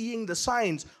already seeing the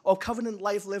signs of covenant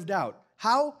life lived out.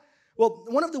 How? Well,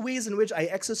 one of the ways in which I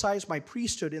exercise my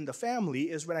priesthood in the family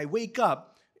is when I wake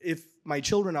up, if my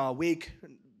children are awake,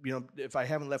 if I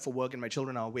haven't left for work and my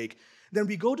children are awake, then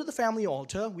we go to the family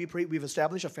altar, we pray, we've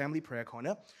established a family prayer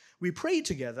corner, we pray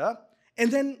together,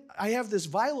 and then I have this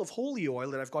vial of holy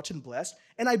oil that I've gotten blessed,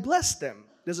 and I bless them.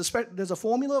 There's a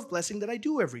formula of blessing that I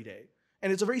do every day,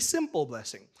 and it's a very simple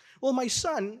blessing. Well, my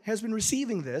son has been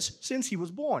receiving this since he was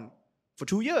born, for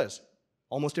 2 years,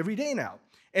 almost every day now.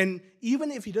 And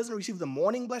even if he doesn't receive the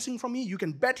morning blessing from me, you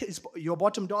can bet your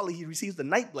bottom dollar he receives the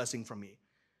night blessing from me.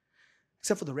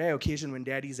 Except for the rare occasion when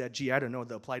daddy's at,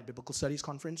 the Applied Biblical Studies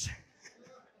conference.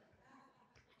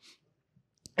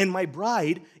 And my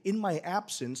bride, in my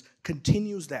absence,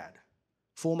 continues that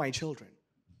for my children.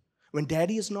 When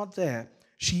daddy is not there,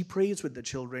 she prays with the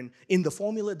children in the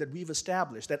formula that we've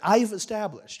established, that I've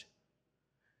established.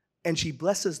 And she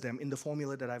blesses them in the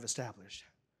formula that I've established.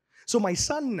 So my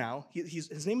son now,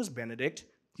 his name is Benedict.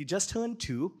 He just turned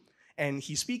 2, and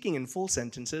he's speaking in full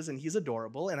sentences, and he's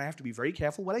adorable, and I have to be very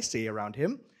careful what I say around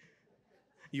him.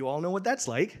 You all know what that's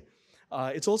like.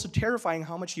 It's also terrifying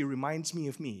how much he reminds me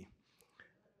of me,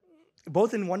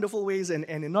 both in wonderful ways and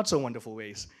in not so wonderful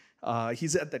ways.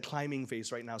 He's at the climbing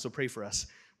phase right now, so pray for us.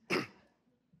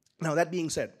 Now, that being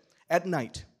said, at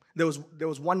night, there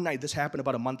was one night, this happened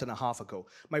about a month and a half ago.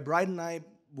 My bride and I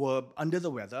were under the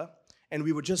weather, and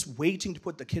we were just waiting to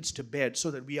put the kids to bed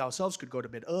so that we ourselves could go to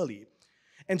bed early.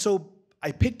 And so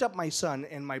I picked up my son,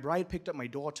 and my bride picked up my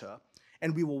daughter,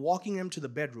 and we were walking them to the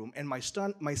bedroom, and my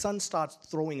son starts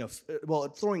throwing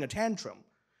a tantrum.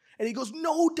 And he goes,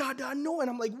 "No, Dada, no." And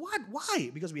I'm like, "What? Why?"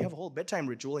 Because we have a whole bedtime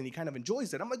ritual, and he kind of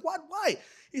enjoys it. I'm like, "What? Why?"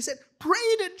 He said,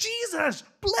 "Pray to Jesus,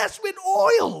 blessed with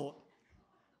oil."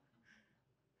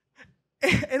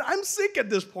 And I'm sick at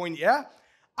this point, yeah?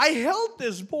 I held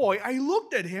this boy, I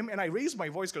looked at him, and I raised my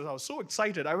voice because I was so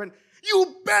excited. I went,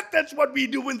 "You bet that's what we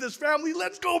do in this family.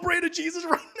 Let's go pray to Jesus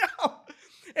right now."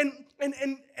 And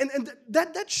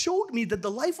that showed me that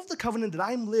the life of the covenant that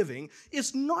I'm living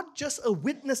is not just a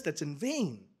witness that's in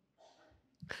vain.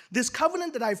 This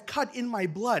covenant that I've cut in my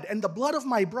blood and the blood of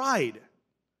my bride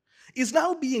is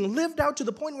now being lived out to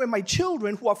the point where my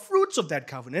children, who are fruits of that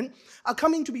covenant, are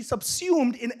coming to be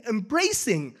subsumed in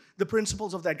embracing the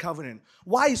principles of that covenant.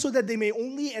 Why? So that they may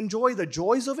only enjoy the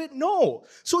joys of it? No.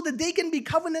 So that they can be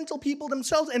covenantal people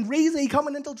themselves and raise a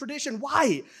covenantal tradition.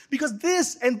 Why? Because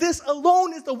this and this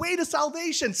alone is the way to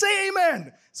salvation. Say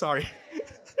amen. Sorry.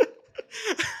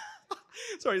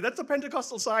 Sorry, that's the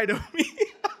Pentecostal side of me.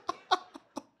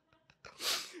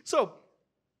 So,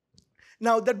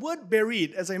 now, that word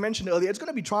buried, as I mentioned earlier, it's going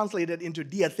to be translated into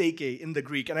diatheke in the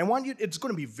Greek. And it's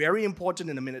going to be very important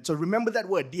in a minute. So remember that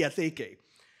word, diatheke.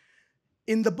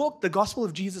 In the book, The Gospel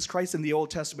of Jesus Christ in the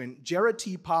Old Testament, Jared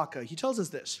T. Parker, he tells us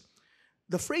this.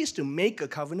 The phrase to make a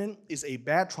covenant is a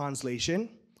bad translation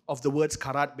of the words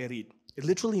karat berit. It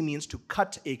literally means to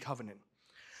cut a covenant.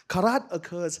 Karat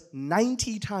occurs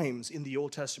 90 times in the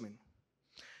Old Testament.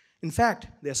 In fact,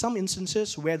 there are some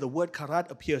instances where the word karat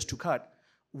appears to cut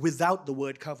without the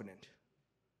word covenant.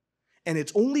 And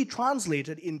it's only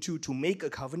translated into to make a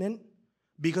covenant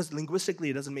because linguistically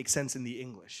it doesn't make sense in the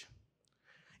English.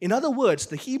 In other words,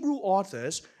 the Hebrew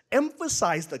authors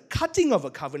emphasized the cutting of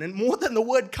a covenant more than the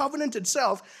word covenant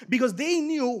itself because they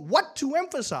knew what to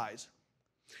emphasize.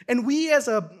 And we as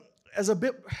a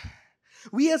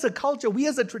culture, we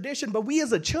as a tradition, but we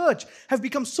as a church have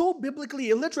become so biblically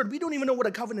illiterate, we don't even know what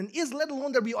a covenant is, let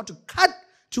alone that we ought to cut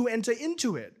to enter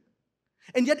into it.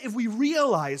 And yet, if we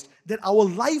realized that our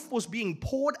life was being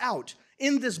poured out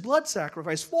in this blood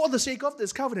sacrifice for the sake of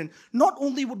this covenant, not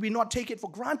only would we not take it for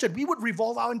granted, we would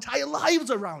revolve our entire lives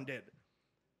around it.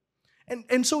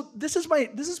 And so this is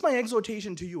my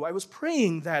exhortation to you. I was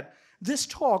praying that this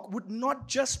talk would not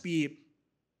just be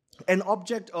an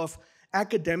object of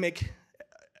academic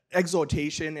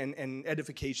exhortation and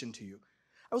edification to you.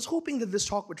 I was hoping that this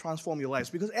talk would transform your lives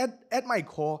because at my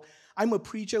core, I'm a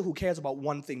preacher who cares about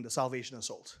one thing, the salvation of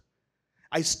souls.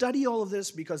 I study all of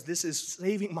this because this is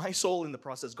saving my soul in the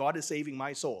process. God is saving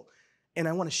my soul. And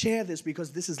I want to share this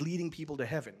because this is leading people to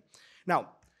heaven.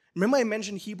 Now, remember I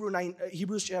mentioned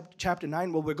Hebrews chapter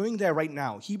 9? Well, we're going there right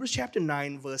now. Hebrews chapter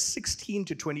 9, verse 16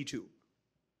 to 22.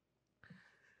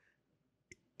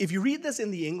 If you read this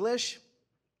in the English,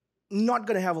 not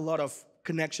going to have a lot of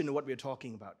connection to what we're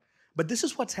talking about. But this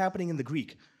is what's happening in the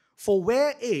Greek. For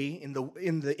where in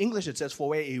the English it says, for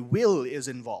where a will is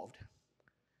involved.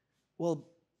 Well,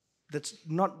 that's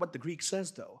not what the Greek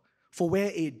says though. For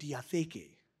where a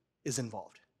diatheke is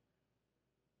involved.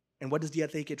 And what does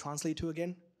diatheke translate to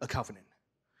again? A covenant.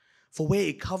 For where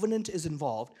a covenant is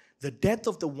involved, the death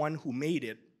of the one who made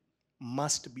it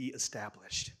must be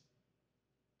established.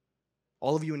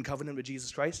 All of you in covenant with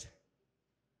Jesus Christ?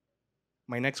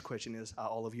 My next question is, are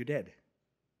all of you dead?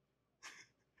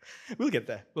 We'll get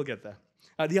there.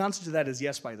 The answer to that is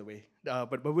yes, by the way,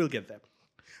 but we'll get there.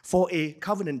 For a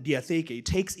covenant, diatheke,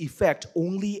 takes effect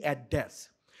only at death,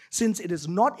 since it is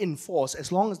not in force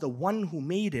as long as the one who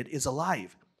made it is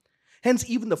alive. Hence,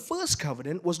 even the first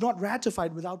covenant was not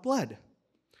ratified without blood.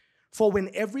 For when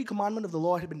every commandment of the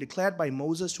Lord had been declared by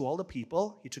Moses to all the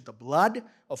people, he took the blood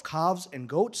of calves and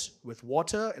goats with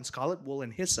water and scarlet wool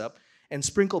and hyssop, and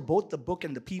sprinkled both the book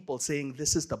and the people, saying,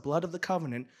 "This is the blood of the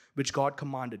covenant which God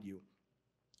commanded you."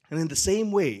 And in the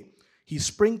same way, he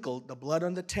sprinkled the blood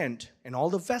on the tent and all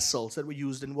the vessels that were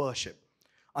used in worship.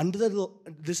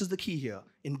 This is the key here.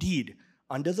 Indeed,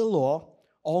 under the law,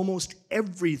 almost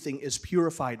everything is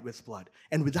purified with blood.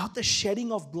 And without the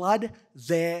shedding of blood,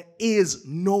 there is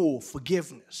no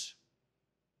forgiveness.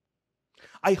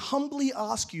 I humbly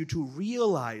ask you to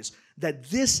realize that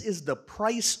this is the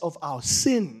price of our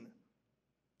sin.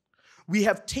 We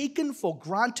have taken for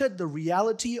granted the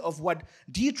reality of what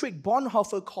Dietrich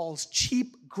Bonhoeffer calls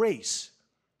cheap grace.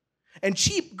 And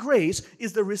cheap grace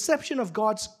is the reception of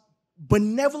God's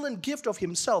benevolent gift of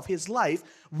himself, his life,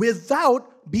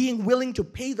 without being willing to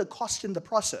pay the cost in the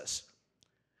process.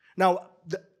 Now,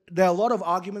 there are a lot of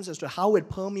arguments as to how it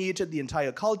permeated the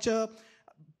entire culture.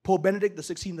 Pope Benedict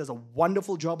XVI does a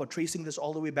wonderful job of tracing this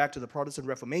all the way back to the Protestant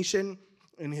Reformation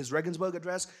in his Regensburg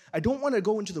address. I don't want to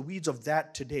go into the weeds of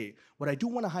that today. What I do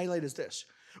want to highlight is this.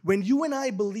 When you and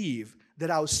I believe that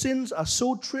our sins are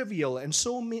so trivial and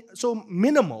so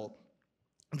minimal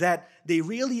that they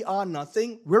really are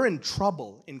nothing, we're in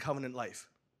trouble in covenant life.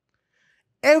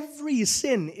 Every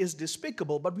sin is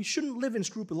despicable, but we shouldn't live in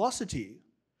scrupulosity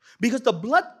because the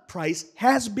blood price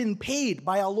has been paid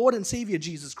by our Lord and Savior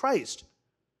Jesus Christ.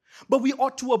 But we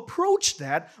ought to approach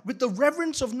that with the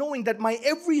reverence of knowing that my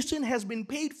every sin has been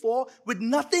paid for with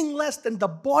nothing less than the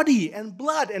body and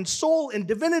blood and soul and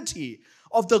divinity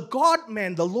of the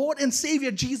God-man, the Lord and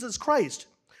Savior Jesus Christ.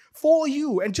 for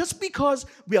you. And just because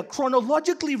we are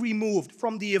chronologically removed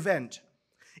from the event,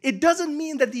 it doesn't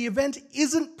mean that the event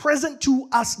isn't present to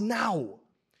us now.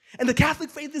 And the Catholic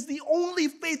faith is the only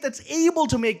faith that's able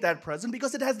to make that present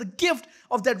because it has the gift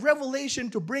of that revelation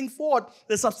to bring forth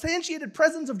the substantiated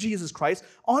presence of Jesus Christ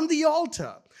on the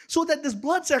altar so that this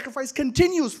blood sacrifice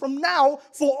continues from now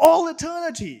for all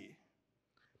eternity.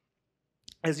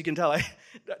 As you can tell,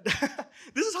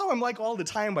 this is how I'm like all the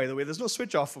time, by the way. There's no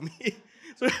switch off for me.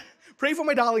 So pray for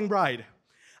my darling bride.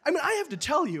 I mean, I have to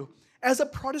tell you, as a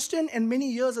Protestant and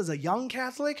many years as a young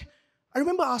Catholic, I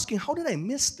remember asking, how did I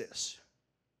miss this?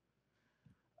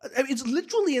 It's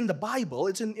literally in the Bible.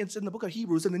 It's in the book of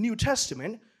Hebrews in the New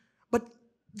Testament. But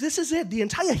this is it. The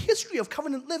entire history of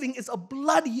covenant living is a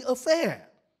bloody affair.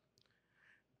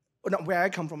 Well, not where I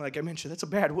come from, like I mentioned, that's a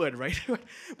bad word, right?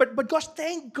 but gosh,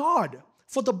 thank God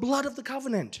for the blood of the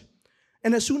covenant.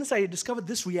 And as soon as I discovered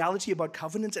this reality about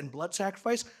covenants and blood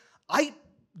sacrifice, I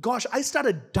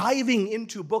started diving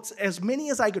into books, as many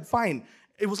as I could find.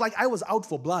 It was like I was out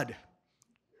for blood.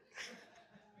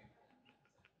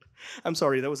 I'm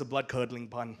sorry, that was a blood-curdling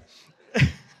pun.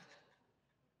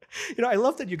 I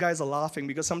love that you guys are laughing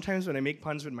because sometimes when I make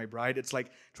puns with my bride, it's like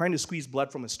trying to squeeze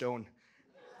blood from a stone.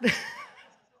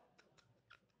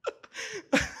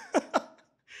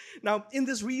 Now, in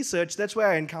this research, that's where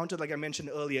I encountered, like I mentioned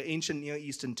earlier, ancient Near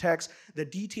Eastern texts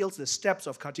that details the steps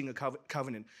of cutting a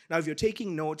covenant. Now, if you're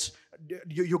taking notes,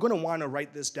 you're going to want to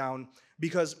write this down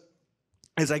because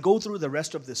as I go through the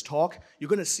rest of this talk, you're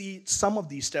going to see some of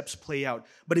these steps play out.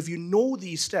 But if you know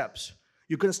these steps,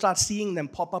 you're going to start seeing them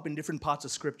pop up in different parts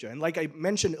of Scripture. And like I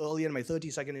mentioned earlier in my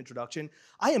 30-second introduction,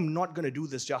 I am not going to do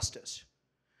this justice.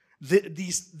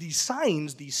 These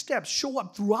signs, these steps show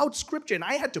up throughout Scripture, and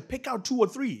I had to pick out 2 or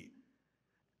 3.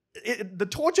 The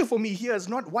torture for me here is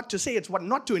not what to say, it's what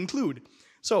not to include.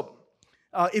 So,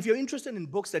 if you're interested in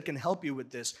books that can help you with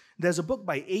this, there's a book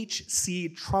by H.C.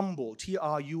 Trumbull,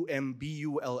 Trumbull.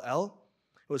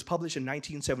 It was published in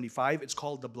 1975. It's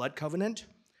called The Blood Covenant.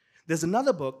 There's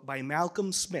another book by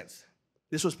Malcolm Smith.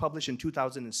 This was published in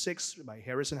 2006 by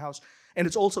Harrison House, and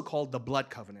it's also called The Blood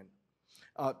Covenant.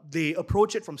 They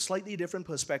approach it from slightly different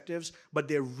perspectives, but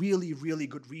they're really, really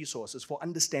good resources for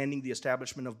understanding the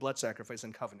establishment of blood sacrifice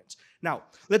and covenants. Now,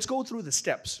 let's go through the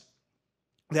steps.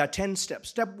 There are 10 steps.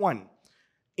 Step 1.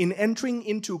 In entering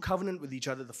into covenant with each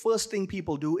other, the first thing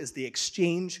people do is they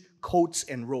exchange coats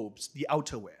and robes, the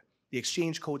outerwear. They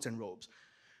exchange coats and robes.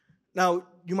 Now,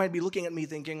 you might be looking at me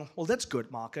thinking, well, that's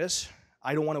good, Marcus.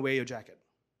 I don't want to wear your jacket.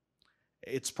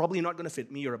 It's probably not going to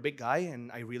fit me. You're a big guy,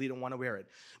 and I really don't want to wear it.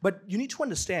 But you need to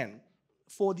understand,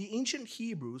 for the ancient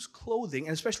Hebrews, clothing,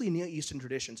 and especially Near Eastern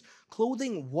traditions,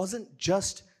 clothing wasn't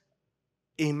just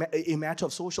a matter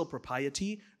of social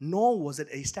propriety, nor was it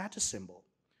a status symbol.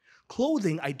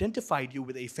 Clothing identified you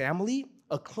with a family,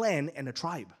 a clan, and a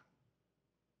tribe.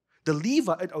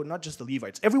 Not just the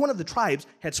Levites, every one of the tribes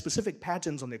had specific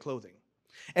patterns on their clothing.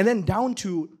 And then down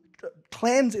to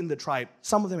clans in the tribe,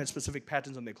 some of them had specific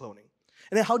patterns on their clothing.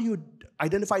 And then how do you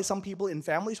identify some people in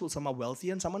families? Well, some are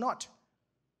wealthy and some are not.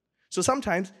 So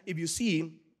sometimes if you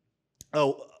see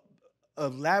a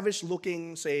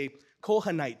lavish-looking, say,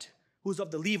 Kohanite, who's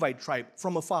of the Levite tribe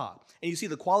from afar, and you see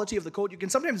the quality of the coat, you can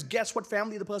sometimes guess what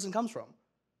family the person comes from.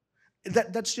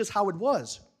 That's just how it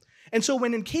was. And so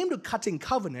when it came to cutting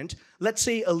covenant, let's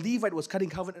say a Levite was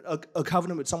cutting a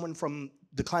covenant with someone from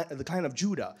the clan of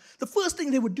Judah, the first thing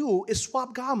they would do is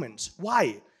swap garments.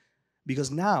 Why?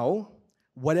 Because now,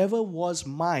 whatever was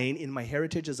mine in my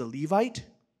heritage as a Levite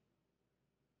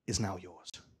is now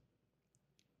yours.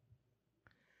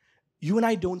 You and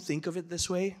I don't think of it this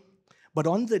way, but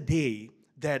on the day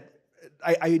that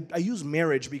I use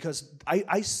marriage because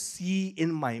I see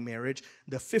in my marriage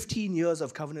the 15 years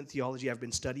of covenant theology I've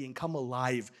been studying come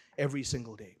alive every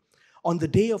single day. On the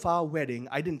day of our wedding,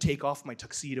 I didn't take off my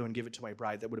tuxedo and give it to my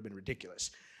bride. That would have been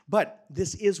ridiculous. But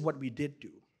this is what we did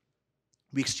do.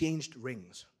 We exchanged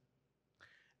rings.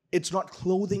 It's not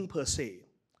clothing per se,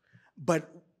 but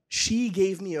she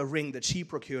gave me a ring that she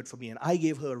procured for me, and I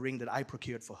gave her a ring that I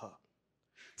procured for her.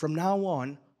 From now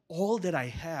on, all that I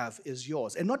have is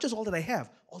yours. And not just all that I have,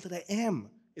 all that I am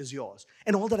is yours.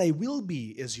 And all that I will be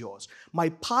is yours. My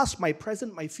past, my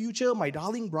present, my future, my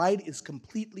darling bride is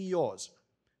completely yours.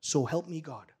 So help me,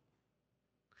 God.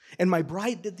 And my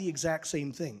bride did the exact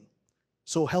same thing.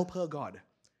 So help her, God.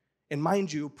 And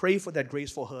mind you, pray for that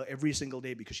grace for her every single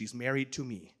day because she's married to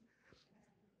me.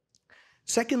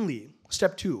 Secondly,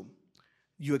 step 2,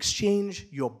 you exchange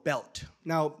your belt.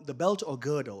 Now, the belt or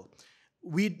girdle,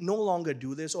 we no longer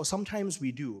do this, or sometimes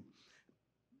we do.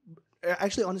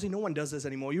 Actually, honestly, no one does this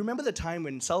anymore. You remember the time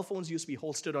when cell phones used to be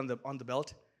holstered on the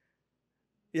belt?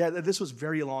 Yeah, this was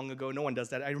very long ago. No one does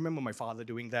that. I remember my father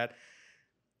doing that.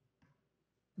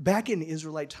 Back in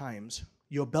Israelite times,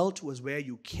 your belt was where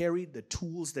you carried the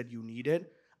tools that you needed,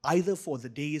 either for the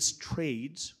day's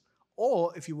trades,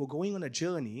 or if you were going on a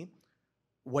journey,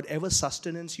 whatever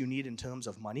sustenance you needed in terms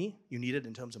of money,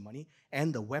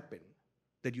 and the weapon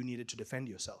that you needed to defend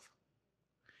yourself.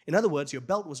 In other words, your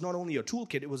belt was not only your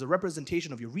toolkit, it was a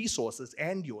representation of your resources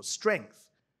and your strength.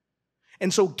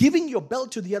 And so giving your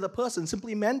belt to the other person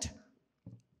simply meant,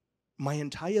 my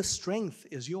entire strength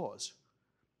is yours.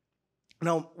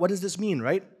 Now, what does this mean,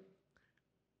 right?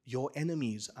 Your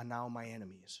enemies are now my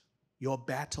enemies. Your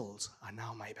battles are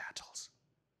now my battles.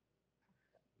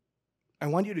 I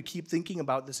want you to keep thinking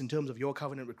about this in terms of your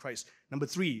covenant with Christ. Number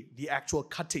 3, the actual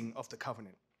cutting of the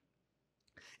covenant.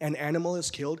 An animal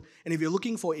is killed, and if you're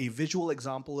looking for a visual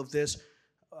example of this,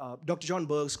 Dr. John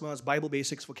Bergsma's Bible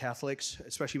Basics for Catholics,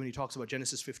 especially when he talks about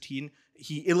Genesis 15,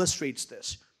 he illustrates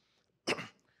this.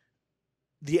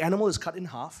 The animal is cut in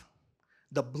half.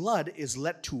 The blood is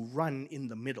let to run in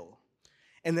the middle.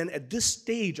 And then at this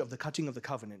stage of the cutting of the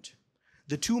covenant,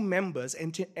 the two members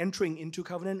entering into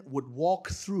covenant would walk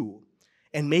through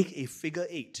and make a figure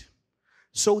 8,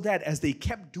 so that as they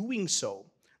kept doing so,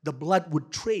 the blood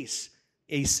would trace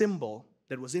a symbol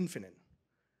that was infinite,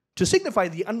 to signify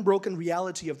the unbroken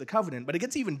reality of the covenant. But it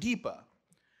gets even deeper.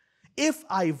 If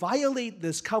I violate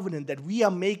this covenant that we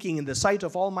are making in the sight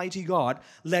of Almighty God,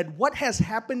 let what has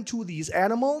happened to these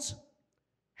animals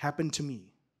happen to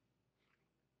me.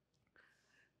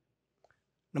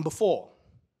 Number 4,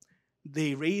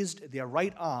 they raised their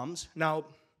right arms. Now,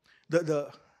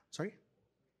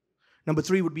 Number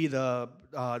 3 would be the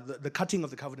cutting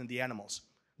of the covenant, the animals.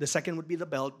 The second would be the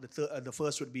belt. The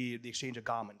first would be the exchange of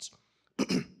garments.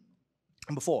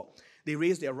 Number 4, they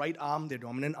raised their right arm, their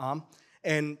dominant arm.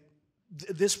 And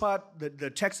this part, the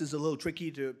text is a little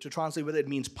tricky to translate whether it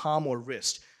means palm or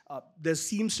wrist. There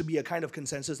seems to be a kind of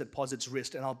consensus that posits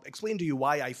wrist, and I'll explain to you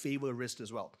why I favor wrist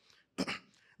as well.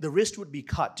 The wrist would be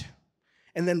cut,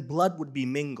 and then blood would be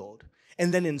mingled.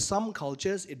 And then in some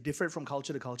cultures, it differed from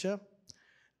culture to culture,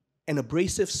 an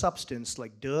abrasive substance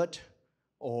like dirt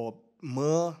or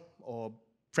myrrh or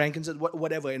frankincense,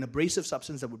 whatever, an abrasive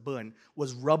substance that would burn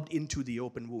was rubbed into the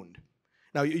open wound.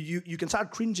 Now, you can start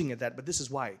cringing at that, but this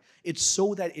is why. It's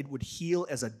so that it would heal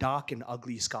as a dark and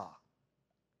ugly scar.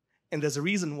 And there's a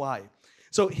reason why.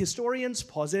 So historians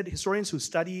who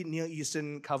study Near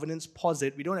Eastern covenants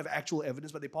posit, we don't have actual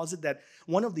evidence, but they posit that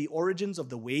one of the origins of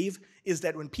the wave is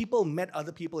that when people met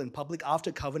other people in public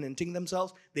after covenanting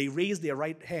themselves, they raised their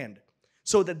right hand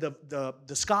so that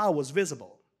the scar was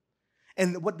visible.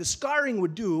 And what the scarring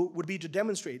would do would be to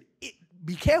demonstrate,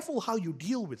 be careful how you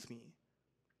deal with me.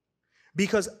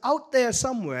 Because out there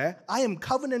somewhere, I am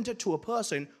covenanted to a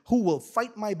person who will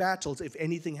fight my battles if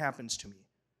anything happens to me.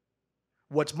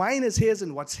 What's mine is his,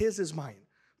 and what's his is mine.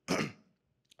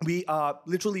 We are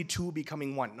literally two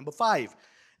becoming one. Number 5,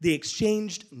 they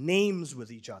exchanged names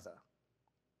with each other.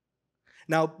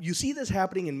 Now, you see this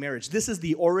happening in marriage. This is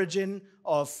the origin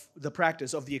of the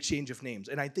practice of the exchange of names.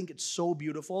 And I think it's so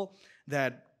beautiful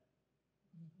that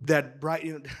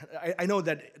bride, I know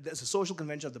that there's a social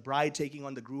convention of the bride taking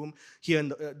on the groom here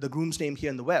in the groom's name here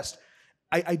in the West.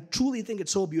 I truly think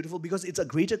it's so beautiful because it's a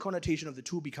greater connotation of the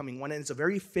two becoming one, and it's a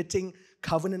very fitting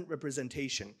covenant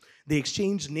representation. They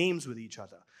exchanged names with each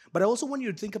other. But I also want you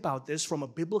to think about this from a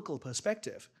biblical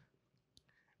perspective.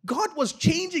 God was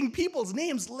changing people's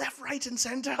names left, right, and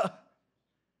center.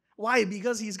 Why?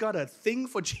 Because he's got a thing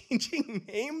for changing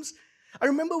names? I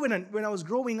remember when I was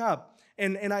growing up,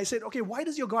 and I said, okay, why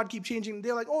does your God keep changing?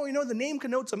 They're like, oh, the name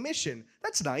connotes a mission.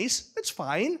 That's nice. That's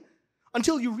fine.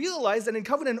 Until you realize that in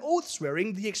covenant oath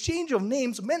swearing, the exchange of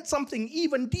names meant something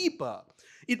even deeper.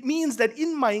 It means that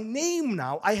in my name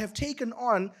now, I have taken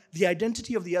on the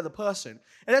identity of the other person.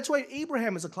 And that's why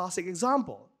Abraham is a classic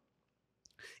example.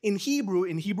 In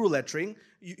Hebrew lettering,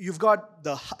 you've got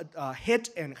the het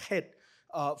and het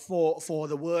for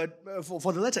the word,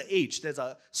 for the letter H. There's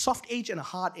a soft H and a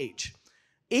hard H.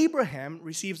 Abraham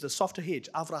receives the softer H,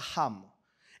 Avraham.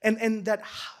 And that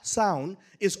sound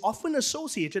is often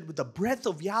associated with the breath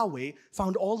of Yahweh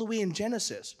found all the way in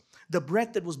Genesis, the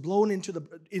breath that was blown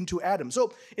into Adam.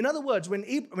 So, in other words, when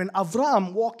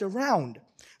Avram walked around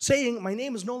saying, my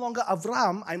name is no longer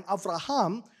Avram, I'm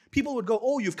Avraham, people would go,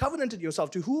 oh, you've covenanted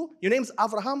yourself to who? Your name's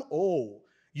Avraham? Oh,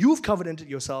 you've covenanted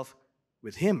yourself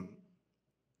with him.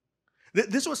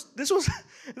 This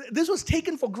was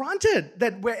taken for granted,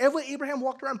 that wherever Abraham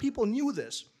walked around, people knew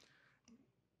this.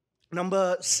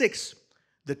 Number 6,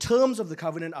 the terms of the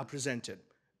covenant are presented.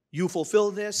 You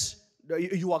fulfill this,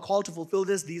 you are called to fulfill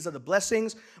this, these are the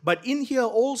blessings. But in here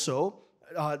also,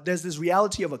 there's this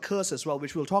reality of a curse as well,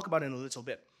 which we'll talk about in a little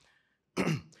bit.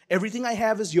 Everything I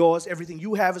have is yours. Everything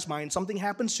you have is mine. Something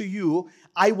happens to you,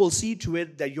 I will see to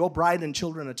it that your bride and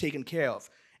children are taken care of.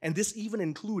 And this even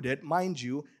included, mind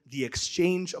you, the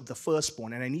exchange of the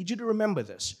firstborn. And I need you to remember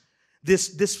this.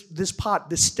 This part,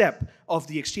 this step of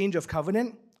the exchange of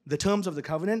covenant, the terms of the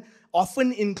covenant,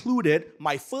 often included,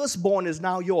 my firstborn is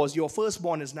now yours, your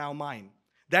firstborn is now mine.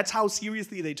 That's how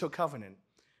seriously they took covenant.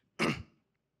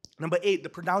 Number 8, the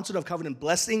pronouncement of covenant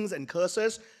blessings and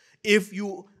curses. If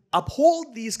you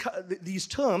uphold these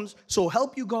terms, so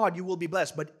help you God, you will be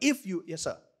blessed. But if you, yes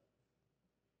sir.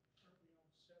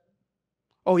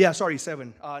 Oh yeah, sorry,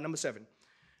 7. Number 7.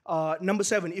 Number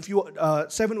 7, if you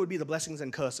 7 would be the blessings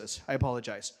and curses. I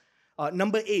apologize.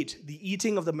 Number 8, the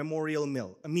eating of the memorial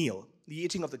meal, the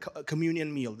eating of the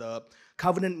communion meal, the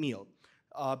covenant meal.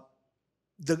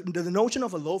 The notion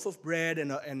of a loaf of bread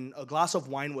and a glass of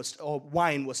wine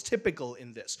was typical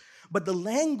in this. But the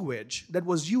language that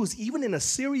was used even in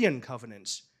Assyrian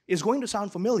covenants is going to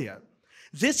sound familiar.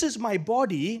 This is my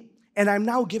body, and I'm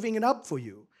now giving it up for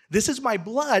you. This is my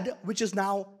blood, which is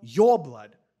now your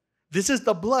blood. This is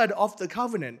the blood of the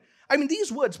covenant. I mean,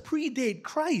 these words predate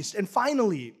Christ. And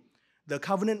finally, the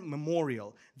covenant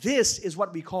memorial. This is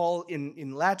what we call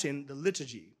in Latin the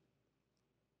liturgy.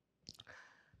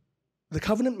 The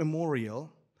covenant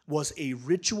memorial was a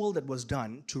ritual that was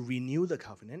done to renew the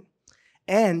covenant,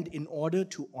 and in order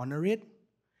to honor it,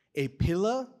 a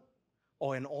pillar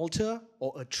or an altar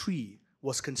or a tree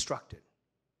was constructed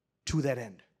to that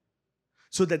end,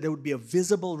 so that there would be a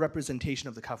visible representation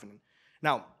of the covenant.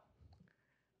 Now, I'm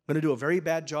going to do a very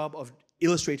bad job of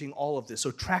illustrating all of this,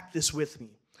 so track this with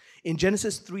me. In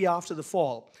Genesis 3, after the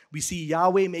fall, we see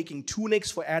Yahweh making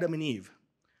tunics for Adam and Eve.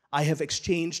 I have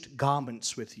exchanged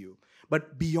garments with you.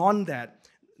 But beyond that,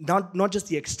 not just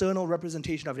the external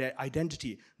representation of their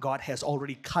identity, God has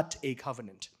already cut a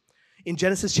covenant. In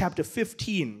Genesis chapter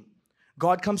 15,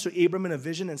 God comes to Abram in a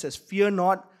vision and says, "Fear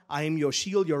not, I am your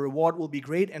shield, your reward will be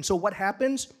great." And so what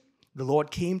happens? The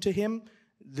Lord came to him.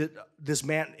 This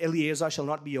man, Eliezer, shall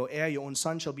not be your heir, your own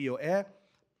son shall be your heir.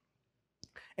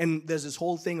 And there's this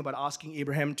whole thing about asking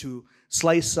Abraham to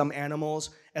slice some animals.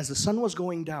 As the sun was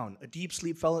going down, a deep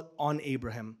sleep fell on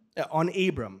Abram.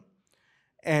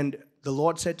 And the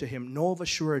Lord said to him, "Know of a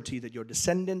surety that your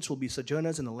descendants will be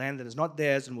sojourners in a land that is not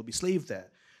theirs and will be slaves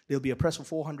there. They'll be oppressed for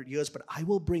 400 years, but I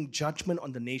will bring judgment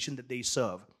on the nation that they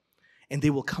serve. And they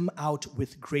will come out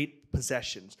with great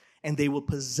possessions, and they will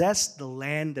possess the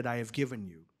land that I have given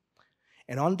you."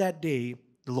 And on that day,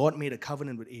 the Lord made a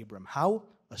covenant with Abram. How?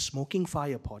 A smoking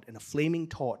firepot and a flaming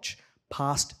torch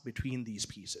passed between these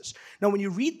pieces. Now, when you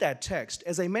read that text,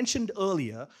 as I mentioned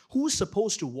earlier, who's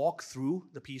supposed to walk through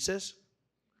the pieces?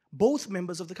 Both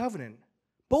members of the covenant.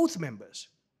 Both members.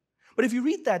 But if you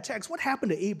read that text, what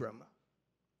happened to Abram?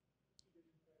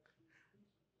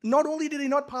 Not only did he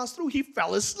not pass through, he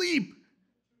fell asleep.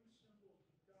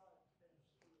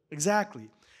 Exactly.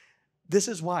 This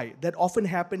is why that often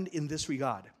happened in this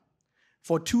regard.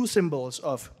 For two symbols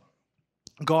of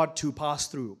God to pass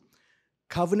through,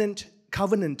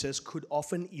 covenanters could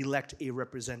often elect a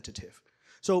representative.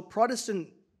 So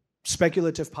Protestant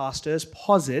speculative pastors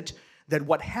posit that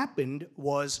what happened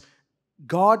was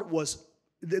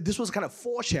this was kind of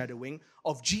foreshadowing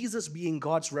of Jesus being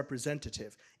God's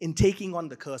representative in taking on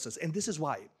the curses. And this is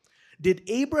why. Did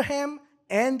Abraham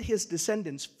and his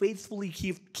descendants faithfully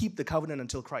keep the covenant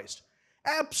until Christ?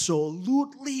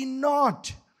 Absolutely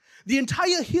not. The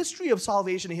entire history of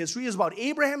salvation history is about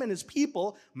Abraham and his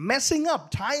people messing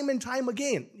up time and time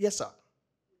again. Yes, sir.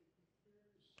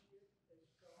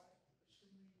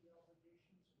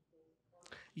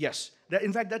 Yes.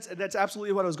 In fact, that's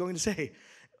absolutely what I was going to say.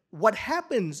 What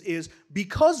happens is,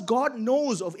 because God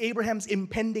knows of Abraham's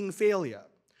impending failure,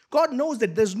 God knows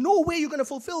that there's no way you're going to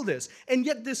fulfill this, and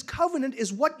yet this covenant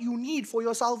is what you need for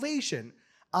your salvation.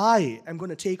 I am going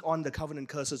to take on the covenant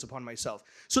curses upon myself,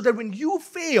 so that when you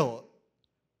fail,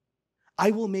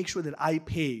 I will make sure that I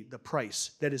pay the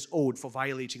price that is owed for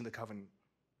violating the covenant.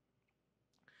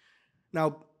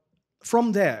 Now,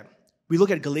 from there, we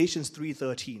look at Galatians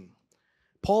 3:13.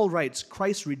 Paul writes,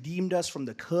 "Christ redeemed us from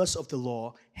the curse of the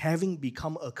law, having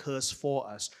become a curse for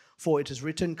us. For it is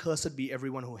written, 'Cursed be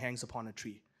everyone who hangs upon a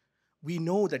tree.'" We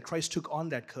know that Christ took on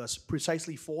that curse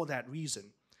precisely for that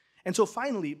reason. And so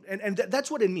finally, and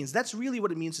that's what it means. That's really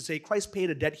what it means to say Christ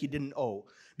paid a debt he didn't owe,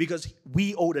 because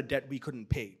we owed a debt we couldn't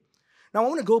pay. Now I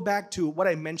want to go back to what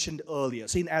I mentioned earlier,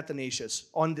 St. Athanasius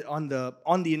on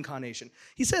the incarnation.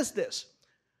 He says this: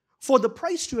 for the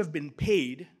price to have been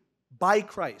paid by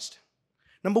Christ,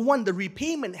 number one, the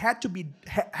repayment had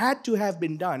to have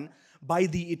been done by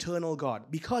the eternal God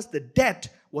because the debt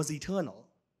was eternal.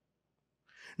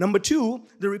 Number two,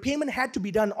 the repayment had to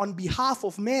be done on behalf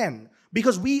of man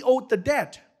because we owed the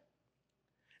debt.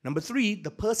 Number three,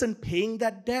 the person paying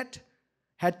that debt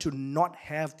had to not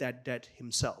have that debt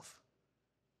himself.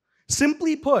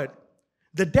 Simply put,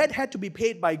 the debt had to be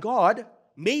paid by God,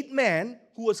 made man,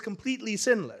 who was completely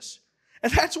sinless.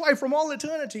 And that's why from all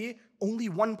eternity, only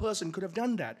one person could have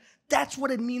done that. That's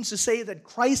what it means to say that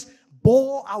Christ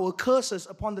bore our curses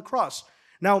upon the cross.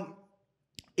 Now,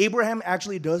 Abraham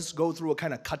actually does go through a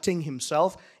kind of cutting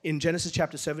himself in Genesis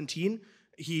chapter 17.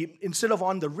 He, instead of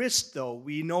on the wrist, though,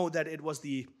 we know that it was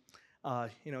that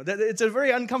it's a very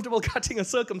uncomfortable cutting, a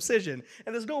circumcision,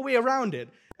 and there's no way around it.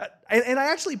 And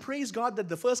I actually praise God that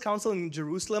the first council in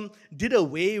Jerusalem did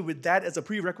away with that as a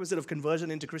prerequisite of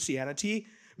conversion into Christianity,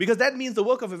 because that means the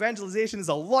work of evangelization is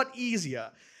a lot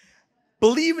easier.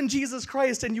 Believe in Jesus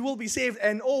Christ and you will be saved.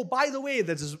 And oh, by the way,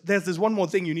 there's this one more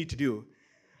thing you need to do.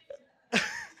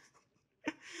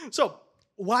 So,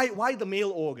 why the male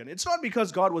organ? It's not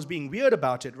because God was being weird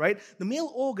about it, right? The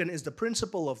male organ is the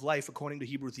principle of life according to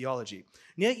Hebrew theology.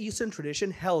 Near Eastern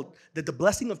tradition held that the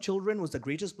blessing of children was the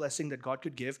greatest blessing that God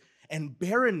could give, and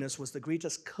barrenness was the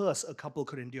greatest curse a couple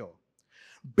could endure.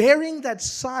 Bearing that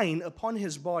sign upon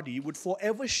his body would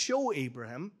forever show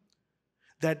Abraham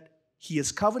that he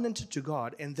is covenanted to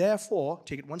God, and therefore,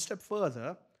 take it one step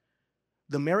further,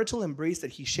 the marital embrace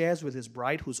that he shares with his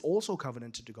bride, who's also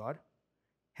covenanted to God,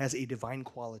 has a divine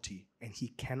quality, and he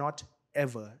cannot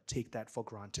ever take that for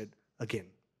granted again.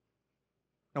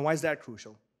 Now, why is that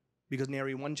crucial? Because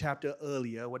nearly one chapter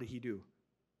earlier, what did he do?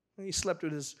 He slept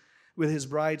with his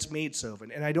bride's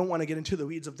maidservant, and I don't want to get into the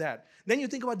weeds of that. Then you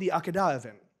think about the Akedah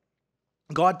event.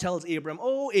 God tells Abram,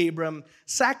 "Oh, Abram,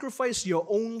 sacrifice your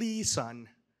only son,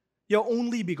 your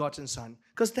only begotten son,"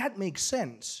 because that makes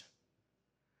sense.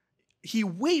 He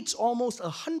waits almost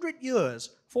 100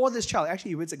 years for this child.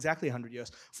 Actually, he waits exactly 100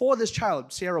 years. For this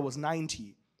child, Sarah was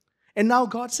 90. And now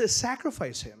God says,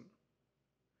 sacrifice him.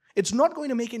 It's not going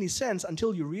to make any sense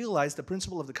until you realize the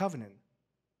principle of the covenant.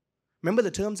 Remember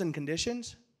the terms and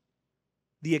conditions?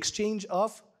 The exchange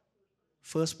of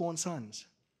firstborn sons.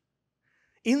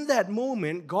 In that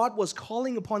moment, God was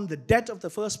calling upon the debt of the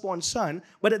firstborn son,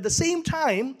 but at the same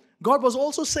time, God was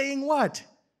also saying what?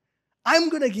 I'm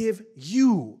going to give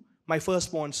you my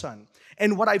firstborn son.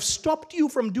 And what I've stopped you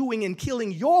from doing in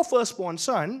killing your firstborn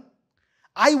son,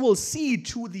 I will see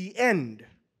to the end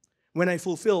when I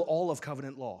fulfill all of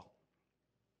covenant law.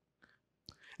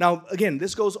 Now, again,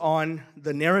 this goes on,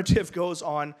 the narrative goes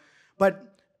on,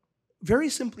 but very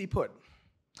simply put,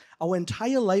 our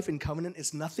entire life in covenant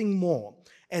is nothing more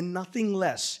and nothing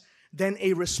less than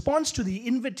a response to the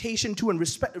invitation to and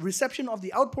reception of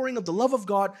the outpouring of the love of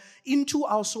God into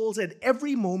our souls at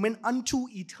every moment unto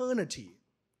eternity.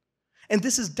 And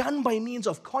this is done by means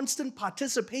of constant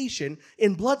participation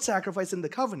in blood sacrifice in the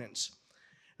covenants.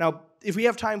 Now, if we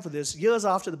have time for this, years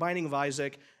after the binding of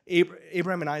Isaac,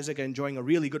 Abraham and Isaac are enjoying a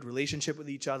really good relationship with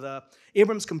each other.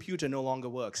 Abram's computer no longer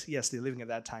works. Yes, they're living at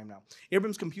that time now.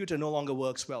 Abram's computer no longer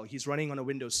works well. He's running on a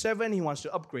Windows 7. He wants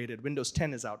to upgrade it. Windows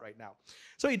 10 is out right now.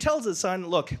 So he tells his son,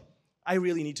 look, I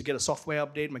really need to get a software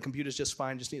update. My computer's just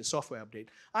fine. Just need a software update.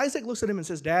 Isaac looks at him and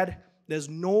says, Dad, there's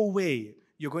no way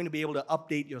you're going to be able to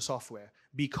update your software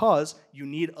because you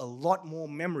need a lot more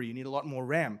memory. You need a lot more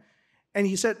RAM. And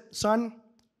he said, son,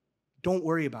 don't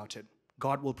worry about it.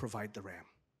 God will provide the RAM.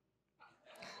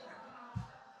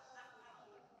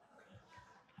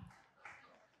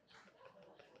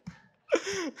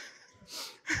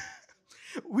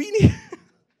 We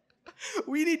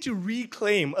need to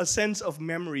reclaim a sense of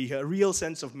memory here, a real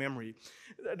sense of memory.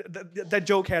 That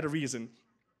joke had a reason.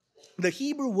 The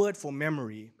Hebrew word for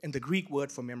memory and the Greek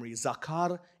word for memory,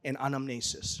 zakar and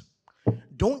anamnesis,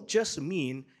 don't just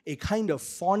mean a kind of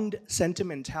fond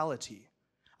sentimentality.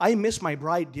 I miss my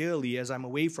bride dearly as I'm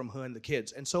away from her and the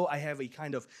kids, and so I have a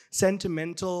kind of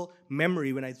sentimental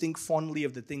memory when I think fondly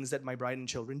of the things that my bride and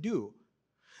children do.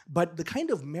 But the kind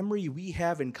of memory we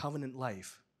have in covenant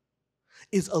life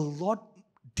is a lot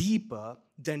deeper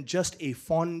than just a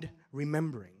fond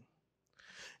remembering.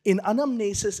 In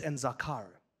anamnesis and zakar,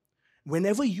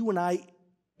 whenever you and I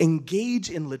engage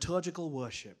in liturgical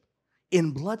worship,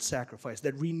 in blood sacrifice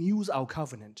that renews our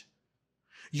covenant,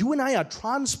 you and I are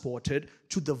transported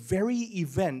to the very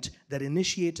event that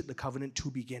initiated the covenant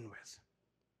to begin with.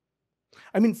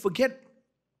 I mean,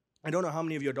 I don't know how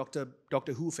many of you are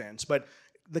Doctor Who fans, but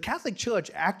the Catholic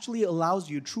Church actually allows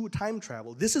you true time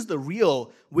travel. This is the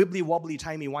real wibbly-wobbly,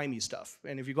 timey-wimey stuff.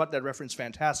 And if you got that reference,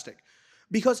 fantastic.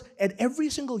 Because at every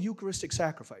single Eucharistic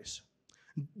sacrifice,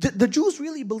 The Jews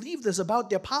really believe this about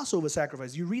their Passover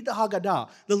sacrifice. You read the Haggadah.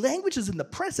 The language is in the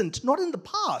present, not in the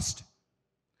past.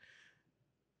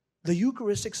 The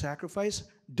Eucharistic sacrifice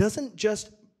doesn't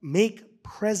just make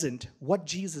present what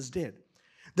Jesus did.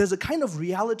 There's a kind of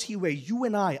reality where you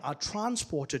and I are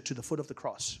transported to the foot of the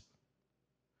cross,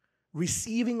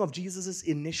 receiving of Jesus'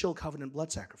 initial covenant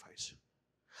blood sacrifice.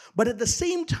 But at the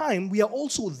same time, we are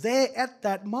also there at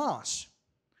that Mass,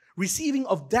 receiving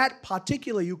of that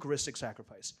particular Eucharistic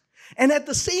sacrifice. And at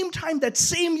the same time, that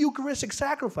same Eucharistic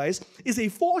sacrifice is a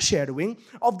foreshadowing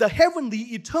of the heavenly,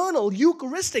 eternal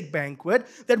Eucharistic banquet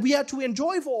that we are to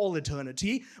enjoy for all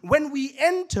eternity when we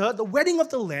enter the wedding of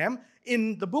the Lamb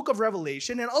in the book of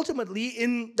Revelation and ultimately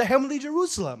in the heavenly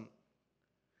Jerusalem.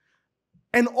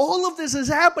 And all of this is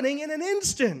happening in an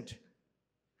instant.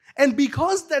 And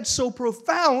because that's so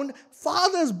profound,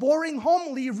 Father's boring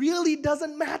homily really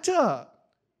doesn't matter.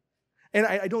 And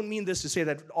I don't mean this to say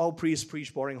that all priests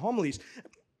preach boring homilies.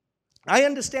 I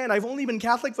understand. I've only been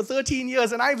Catholic for 13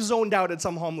 years and I've zoned out at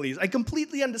some homilies. I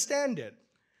completely understand it.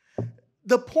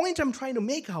 The point I'm trying to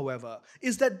make, however,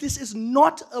 is that this is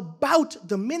not about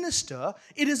the minister.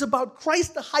 It is about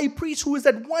Christ the high priest, who is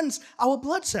at once our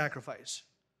blood sacrifice.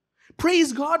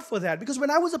 Praise God for that, because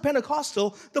when I was a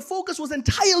Pentecostal, the focus was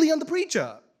entirely on the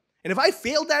preacher. And if I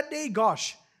failed that day,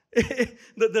 gosh,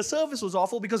 the service was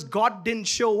awful because God didn't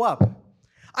show up.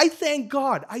 I thank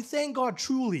God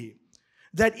truly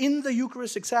that in the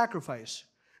Eucharistic sacrifice,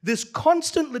 this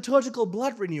constant liturgical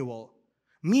blood renewal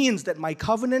means that my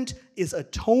covenant is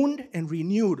atoned and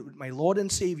renewed with my Lord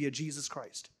and Savior, Jesus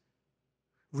Christ,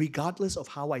 regardless of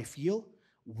how I feel,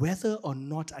 whether or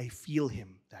not I feel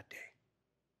Him that day.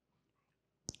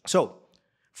 So,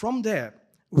 from there,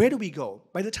 where do we go?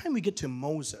 By the time we get to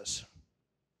Moses,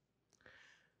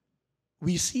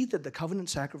 we see that the covenant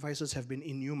sacrifices have been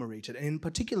enumerated. And in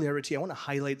particularity, I want to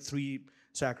highlight 3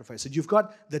 sacrifices. You've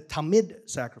got the Tamid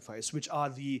sacrifice, which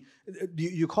are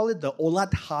you call it the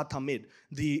Olat HaTamid,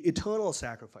 the eternal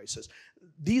sacrifices.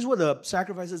 These were the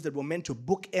sacrifices that were meant to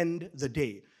bookend the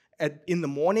day, in the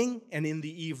morning and in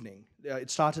the evening. It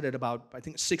started at about, I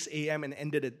think, 6 a.m. and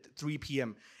ended at 3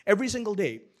 p.m. Every single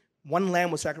day, one lamb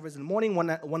was sacrificed in the morning,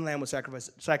 one lamb was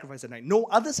sacrificed at night. No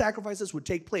other sacrifices would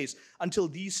take place until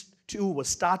these 2 were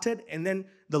started, and then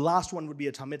the last one would be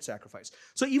a Tamid sacrifice.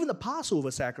 So even the Passover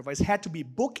sacrifice had to be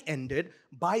bookended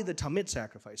by the Tamid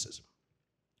sacrifices.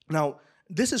 Now,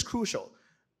 this is crucial.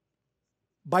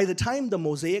 By the time the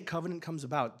Mosaic covenant comes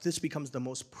about, this becomes the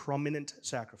most prominent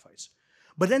sacrifice.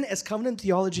 But then as covenant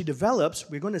theology develops,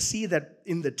 we're going to see that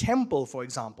in the temple, for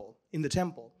example,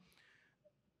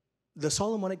 the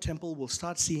Solomonic temple will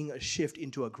start seeing a shift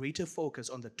into a greater focus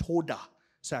on the Todah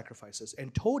sacrifices.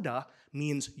 And Todah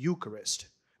means Eucharist.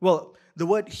 Well, the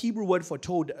Hebrew word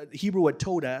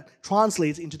Todah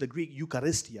translates into the Greek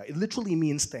Eucharistia. It literally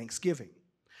means thanksgiving.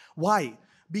 Why?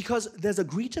 Because there's a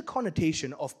greater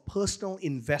connotation of personal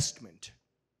investment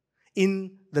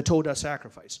in the Todah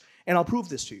sacrifice. And I'll prove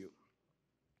this to you.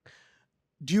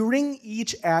 During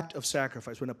each act of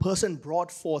sacrifice, when a person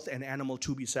brought forth an animal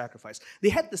to be sacrificed, they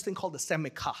had this thing called the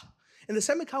semikah. And the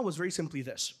semikah was very simply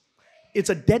this. It's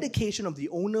a dedication of the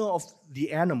owner of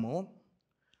the animal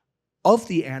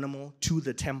to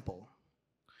the temple.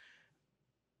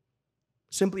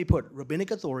 Simply put,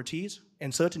 rabbinic authorities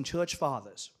and certain church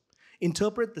fathers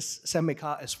interpret the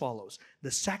semikah as follows. The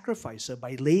sacrificer,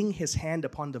 by laying his hand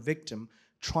upon the victim,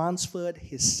 transferred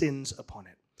his sins upon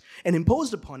it, and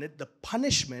imposed upon it the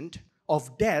punishment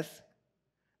of death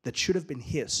that should have been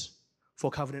his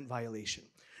for covenant violation.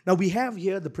 Now we have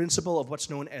here the principle of what's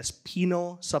known as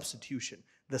penal substitution,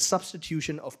 the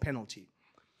substitution of penalty.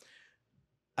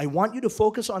 I want you to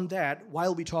focus on that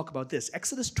while we talk about this.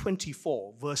 Exodus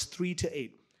 24, verse 3 to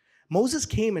 8. Moses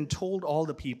came and told all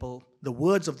the people the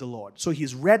words of the Lord. So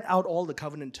he's read out all the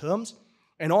covenant terms,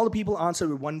 and all the people answered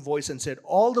with one voice and said,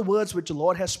 all the words which the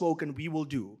Lord has spoken we will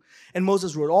do. And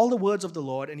Moses wrote all the words of the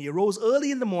Lord, and he arose early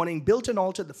in the morning, built an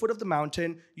altar at the foot of the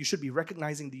mountain. You should be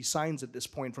recognizing these signs at this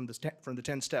point from the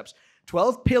 10 steps.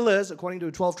 12 pillars, according to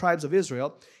the 12 tribes of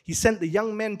Israel. He sent the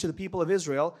young men to the people of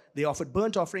Israel. They offered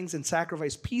burnt offerings and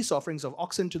sacrificed peace offerings of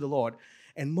oxen to the Lord.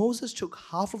 And Moses took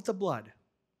half of the blood,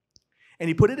 and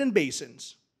he put it in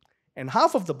basins. And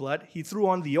half of the blood he threw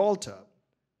on the altar.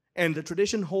 And the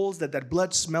tradition holds that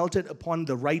blood smelted upon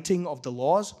the writing of the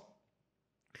laws.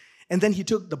 And then he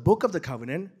took the book of the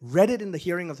covenant, read it in the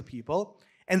hearing of the people,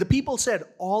 and the people said,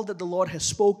 all that the Lord has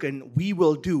spoken we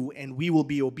will do, and we will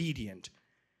be obedient.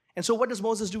 And so what does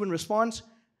Moses do in response?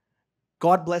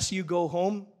 God bless you, go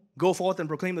home, go forth and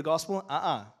proclaim the gospel?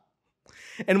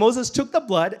 And Moses took the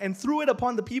blood and threw it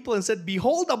upon the people and said,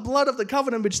 "Behold the blood of the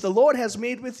covenant which the Lord has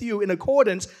made with you in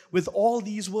accordance with all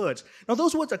these words." Now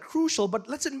those words are crucial, but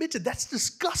let's admit it, that's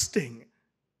disgusting.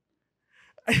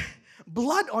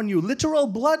 Blood on you, literal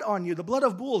blood on you, the blood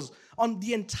of bulls, on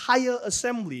the entire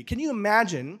assembly. Can you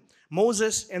imagine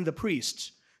Moses and the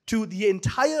priests to the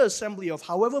entire assembly of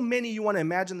however many you want to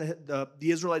imagine the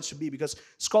Israelites to be, because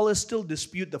scholars still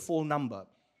dispute the full number,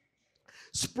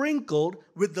 sprinkled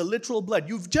with the literal blood?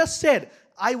 You've just said,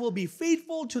 "I will be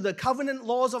faithful to the covenant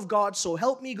laws of God, so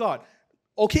help me God."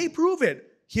 Okay, prove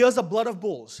it. Here's the blood of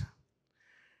bulls.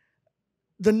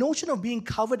 The notion of being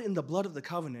covered in the blood of the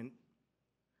covenant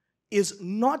is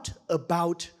not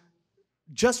about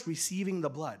just receiving the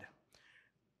blood.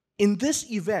 In this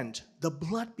event, the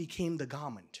blood became the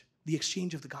garment, the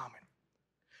exchange of the garment.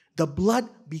 The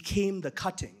blood became the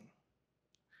cutting.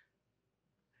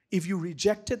 If you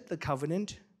rejected the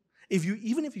covenant,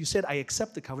 even if you said, "I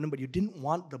accept the covenant," but you didn't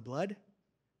want the blood,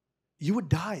 you would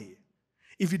die.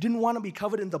 If you didn't want to be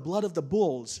covered in the blood of the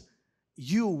bulls,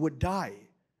 you would die.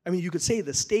 I mean, you could say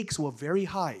the stakes were very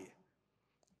high.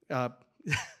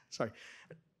 Sorry.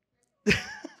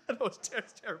 That was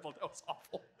terrible. That was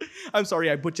awful. I'm sorry,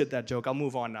 I butchered that joke. I'll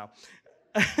move on now.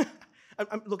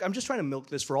 Look, I'm just trying to milk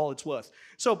this for all it's worth.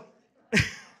 So,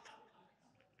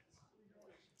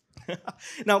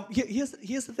 now, here's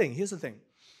the thing.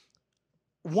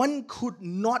 One could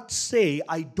not say,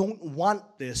 "I don't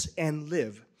want this," and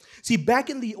live. See, back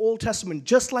in the Old Testament,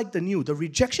 just like the New, the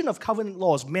rejection of covenant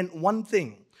laws meant one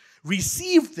thing: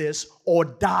 receive this or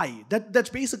die. That's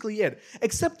basically it.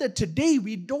 Except that today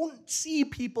we don't see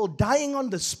people dying on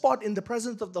the spot in the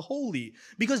presence of the holy,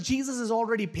 because Jesus has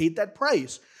already paid that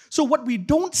price. So what we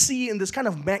don't see in this kind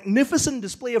of magnificent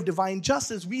display of divine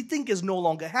justice, we think is no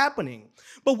longer happening.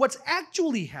 But what's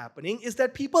actually happening is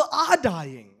that people are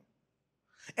dying.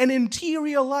 An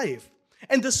interior life.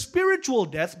 And the spiritual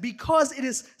death, because it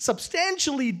is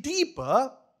substantially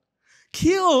deeper,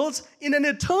 kills in an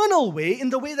eternal way, in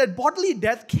the way that bodily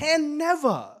death can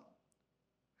never.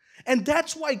 And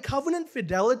that's why covenant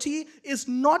fidelity is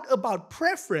not about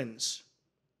preference.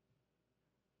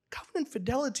 Covenant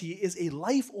fidelity is a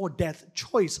life or death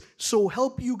choice. So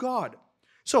help you God.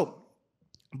 So,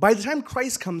 by the time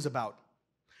Christ comes about,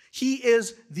 he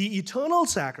is the eternal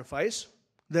sacrifice.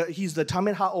 He's the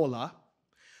Tamid Ha'olah.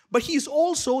 But he's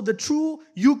also the true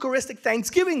Eucharistic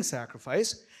thanksgiving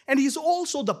sacrifice. And he's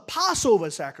also the Passover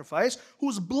sacrifice,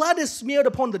 whose blood is smeared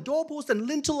upon the doorpost and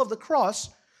lintel of the cross,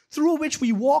 through which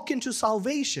we walk into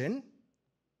salvation.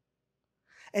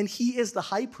 And he is the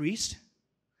high priest,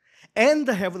 and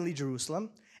the heavenly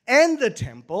Jerusalem, and the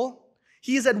temple.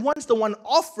 He is at once the one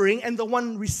offering and the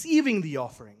one receiving the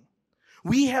offering.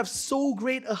 We have so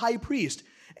great a high priest.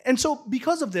 And so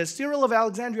because of this, Cyril of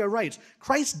Alexandria writes,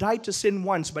 "Christ died to sin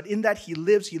once, but in that he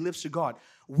lives to God.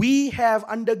 We have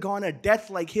undergone a death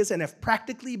like his and have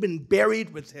practically been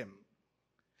buried with him."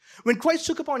 When Christ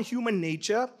took upon human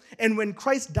nature and when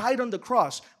Christ died on the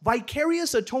cross,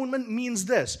 vicarious atonement means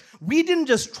this: we didn't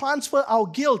just transfer our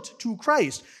guilt to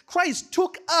Christ. Christ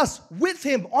took us with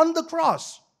him on the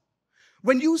cross.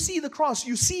 When you see the cross,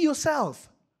 you see yourself.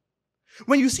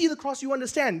 When you see the cross, you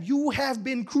understand you have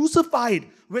been crucified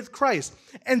with Christ.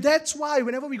 And that's why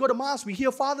whenever we go to Mass, we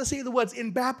hear Father say the words,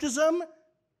 "In baptism,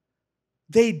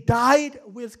 they died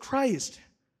with Christ.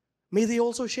 May they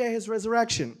also share his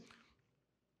resurrection."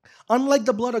 Unlike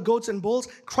the blood of goats and bulls,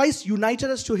 Christ united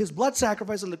us to his blood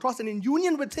sacrifice on the cross, and in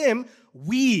union with him,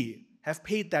 we have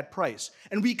paid that price.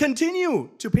 And we continue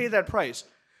to pay that price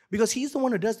because he's the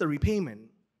one who does the repayment.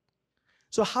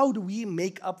 So how do we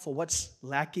make up for what's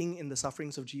lacking in the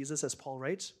sufferings of Jesus, as Paul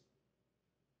writes?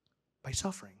 By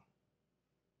suffering.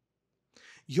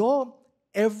 Your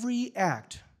every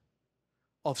act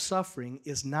of suffering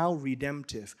is now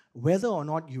redemptive, whether or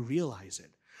not you realize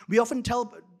it. We often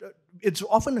it's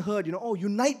often heard,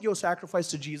 unite your sacrifice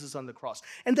to Jesus on the cross.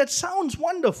 And that sounds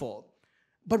wonderful,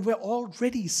 but we're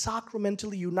already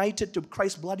sacramentally united to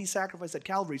Christ's bloody sacrifice at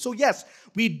Calvary. So yes,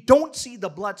 we don't see the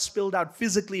blood spilled out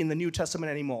physically in the New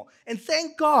Testament anymore. And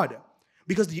thank God,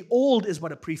 because the old is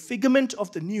but a prefigurement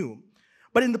of the new.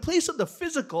 But in the place of the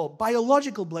physical,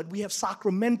 biological blood, we have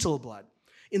sacramental blood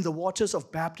in the waters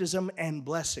of baptism and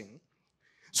blessing.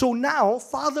 So now,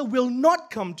 Father will not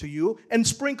come to you and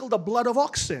sprinkle the blood of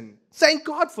oxen. Thank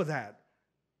God for that.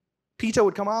 Peter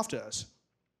would come after us.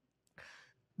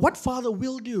 What Father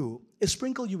will do is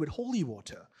sprinkle you with holy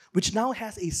water, which now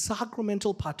has a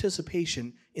sacramental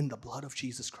participation in the blood of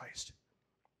Jesus Christ.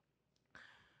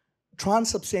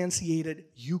 Transubstantiated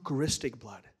Eucharistic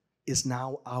blood is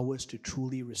now ours to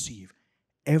truly receive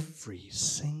every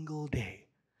single day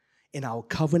in our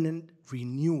covenant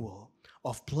renewal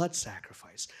of blood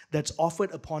sacrifice that's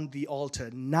offered upon the altar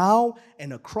now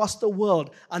and across the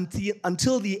world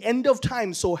until the end of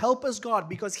time. So help us, God,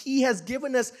 because He has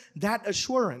given us that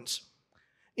assurance.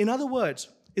 In other words,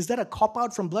 is that a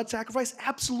cop-out from blood sacrifice?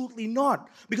 Absolutely not.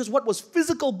 Because what was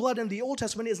physical blood in the Old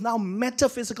Testament is now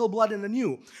metaphysical blood in the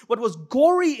New. What was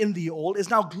gory in the Old is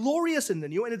now glorious in the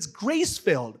New, and it's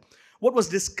grace-filled. What was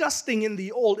disgusting in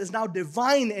the Old is now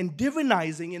divine and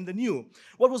divinizing in the New.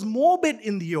 What was morbid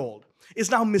in the Old is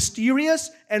now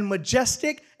mysterious and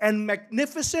majestic and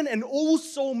magnificent and oh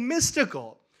so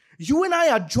mystical. You and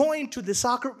I are joined to the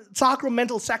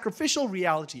sacramental sacrificial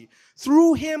reality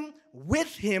through Him,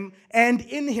 with Him, and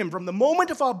in Him, from the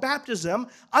moment of our baptism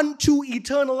unto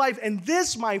eternal life. And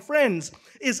this, my friends,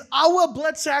 is our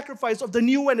blood sacrifice of the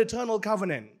new and eternal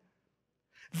covenant.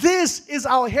 This is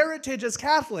our heritage as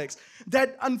Catholics,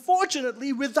 that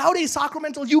unfortunately, without a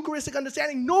sacramental Eucharistic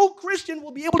understanding, no Christian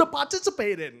will be able to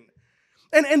participate in.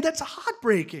 And that's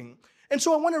heartbreaking. And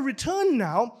so I want to return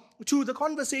now to the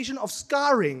conversation of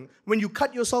scarring when you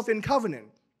cut yourself in covenant.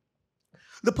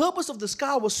 The purpose of the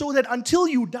scar was so that until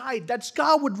you died, that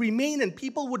scar would remain and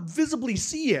people would visibly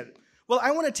see it. Well,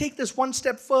 I want to take this one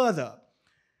step further.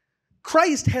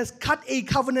 Christ has cut a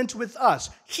covenant with us.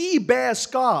 He bears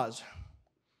scars.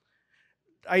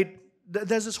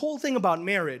 There's this whole thing about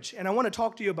marriage, and I want to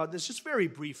talk to you about this just very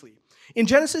briefly. In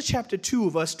Genesis chapter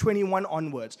 2, verse 21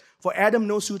 onwards, for Adam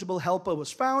no suitable helper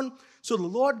was found, so the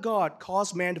Lord God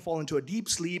caused man to fall into a deep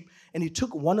sleep, and He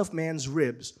took one of man's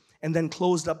ribs and then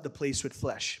closed up the place with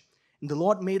flesh. And the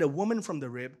Lord made a woman from the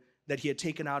rib that He had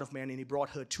taken out of man, and He brought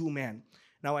her to man.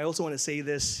 Now, I also want to say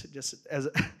this just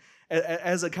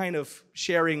as a kind of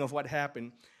sharing of what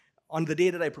happened. On the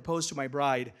day that I proposed to my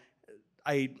bride,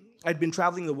 I'd been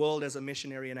traveling the world as a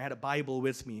missionary, and I had a Bible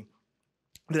with me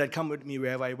that had come with me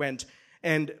wherever I went.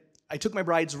 And I took my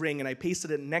bride's ring and I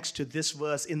pasted it next to this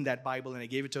verse in that Bible, and I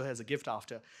gave it to her as a gift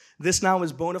after. This now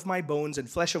is bone of my bones and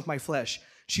flesh of my flesh.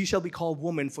 She shall be called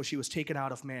woman, for she was taken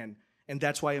out of man. And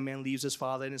that's why a man leaves his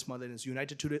father and his mother and is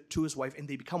united to his wife, and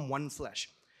they become one flesh.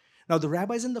 Now, the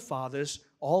rabbis and the fathers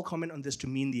all comment on this to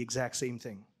mean the exact same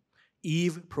thing.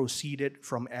 Eve proceeded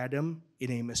from Adam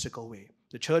in a mystical way.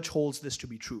 The church holds this to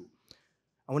be true.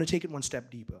 I want to take it one step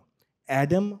deeper.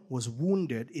 Adam was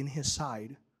wounded in his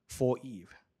side for Eve.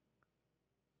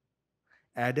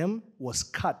 Adam was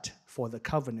cut for the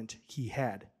covenant he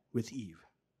had with Eve.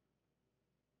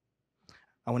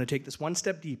 I want to take this one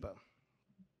step deeper.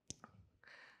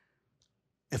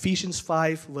 Ephesians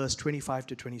 5, verse 25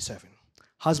 to 27.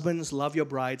 Husbands, love your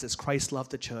brides as Christ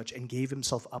loved the church and gave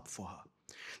Himself up for her,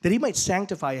 that He might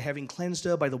sanctify her, having cleansed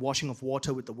her by the washing of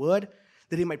water with the word,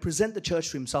 that He might present the church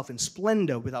to Himself in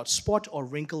splendor, without spot or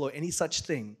wrinkle or any such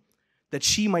thing, that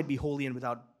she might be holy and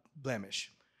without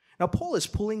blemish. Now, Paul is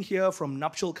pulling here from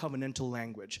nuptial covenantal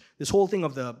language. This whole thing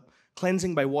of the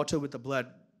cleansing by water with the blood.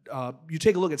 You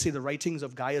take a look at, say, the writings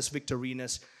of Gaius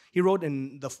Victorinus. He wrote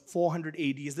in the 400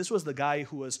 ADs. This was the guy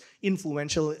who was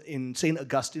influential in St.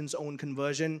 Augustine's own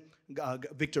conversion,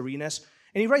 Victorinus.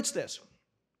 And he writes this: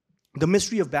 the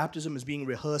mystery of baptism is being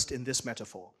rehearsed in this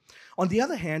metaphor. On the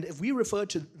other hand, if we refer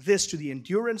to this to the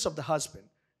endurance of the husband,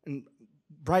 and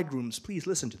bridegrooms, please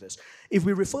listen to this. If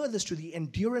we refer this to the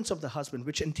endurance of the husband,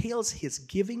 which entails his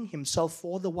giving himself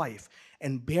for the wife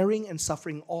and bearing and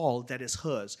suffering all that is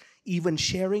hers, even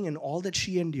sharing in all that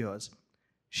she endures,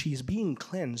 she is being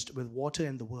cleansed with water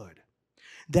and the word.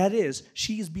 That is,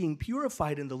 she is being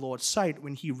purified in the Lord's sight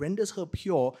when He renders her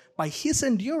pure by His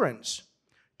endurance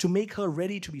to make her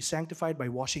ready to be sanctified by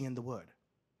washing in the word.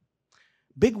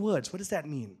 Big words, what does that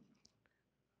mean?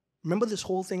 Remember this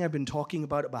whole thing I've been talking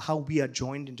about how we are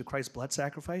joined into Christ's blood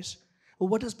sacrifice? Well,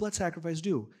 what does blood sacrifice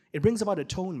do? It brings about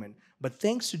atonement, but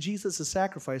thanks to Jesus'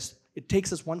 sacrifice, it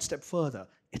takes us one step further.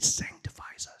 It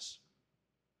sanctifies us.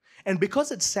 And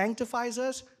because it sanctifies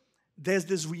us, there's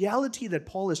this reality that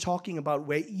Paul is talking about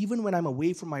where even when I'm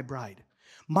away from my bride,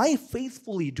 my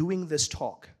faithfully doing this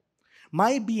talk,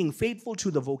 my being faithful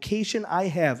to the vocation I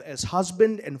have as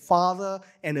husband and father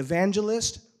and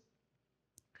evangelist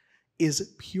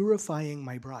is purifying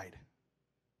my bride.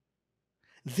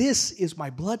 This is my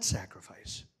blood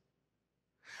sacrifice.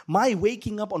 My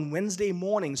waking up on Wednesday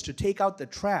mornings to take out the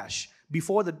trash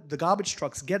before the garbage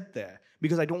trucks get there,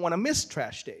 because I don't want to miss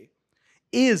trash day,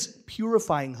 is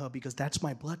purifying her, because that's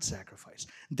my blood sacrifice.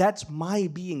 That's my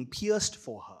being pierced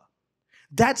for her.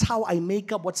 That's how I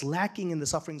make up what's lacking in the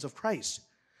sufferings of Christ.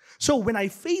 So when I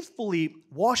faithfully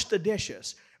wash the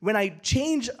dishes, when I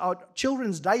change our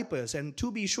children's diapers, and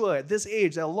to be sure, at this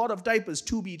age, there are a lot of diapers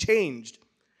to be changed.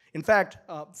 In fact,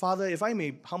 Father, if I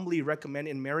may humbly recommend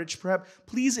in marriage prep,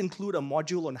 please include a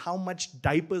module on how much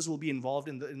diapers will be involved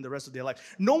in the rest of their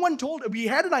life. No one told, we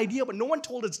had an idea, but no one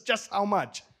told us just how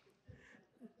much.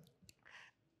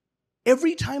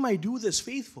 Every time I do this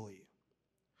faithfully,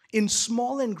 in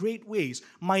small and great ways,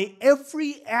 my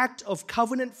every act of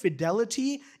covenant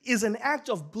fidelity is an act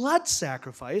of blood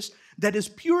sacrifice that is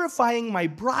purifying my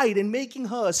bride and making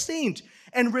her a saint,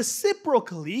 and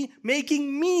reciprocally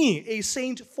making me a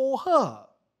saint for her.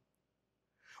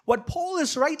 What Paul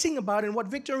is writing about and what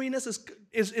Victor Arenas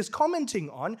is commenting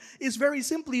on is very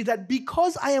simply that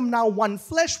because I am now one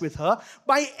flesh with her,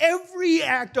 by every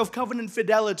act of covenant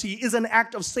fidelity is an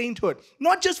act of sainthood,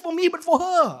 not just for me, but for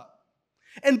her.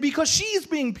 And because she's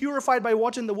being purified by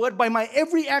watching the word, by my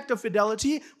every act of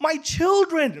fidelity, my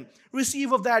children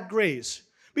receive of that grace.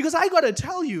 Because I got to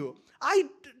tell you,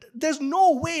 there's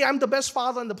no way I'm the best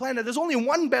father on the planet. There's only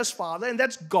one best father, and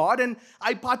that's God, and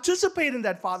I participate in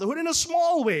that fatherhood in a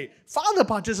small way. Father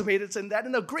participates in that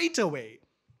in a greater way.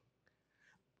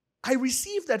 I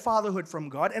receive that fatherhood from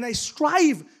God, and I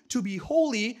strive to be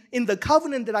holy in the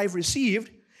covenant that I've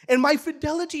received, and my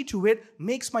fidelity to it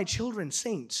makes my children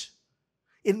saints.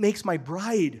 It makes my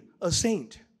bride a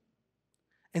saint.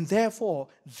 And therefore,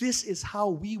 this is how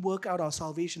we work out our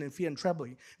salvation in fear and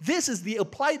trembling. This is the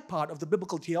applied part of the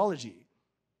biblical theology.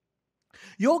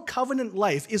 Your covenant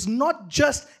life is not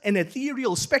just an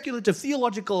ethereal, speculative,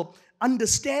 theological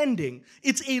understanding.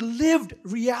 It's a lived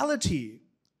reality.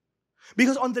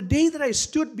 Because on the day that I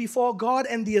stood before God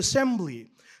and the assembly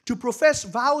to profess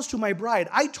vows to my bride,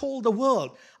 I told the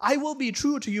world, I will be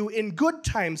true to you in good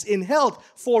times, in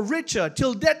health, for richer,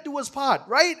 till death do us part,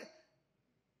 right?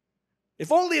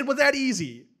 If only it were that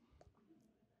easy.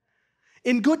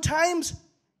 In good times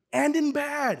and in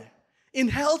bad. In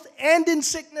health and in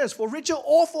sickness. For richer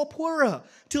or for poorer.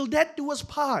 Till death do us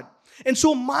part. And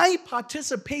so my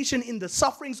participation in the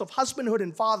sufferings of husbandhood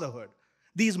and fatherhood,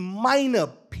 these minor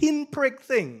pinprick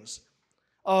things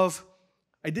of,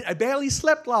 I barely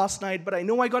slept last night, but I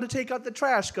know I got to take out the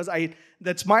trash because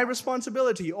that's my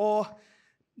responsibility. Or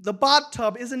the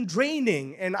bathtub isn't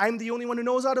draining and I'm the only one who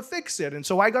knows how to fix it, and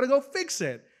so I got to go fix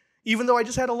it, even though I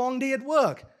just had a long day at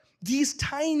work. These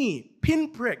tiny,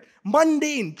 pinprick,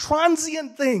 mundane,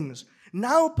 transient things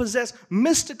now possess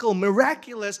mystical,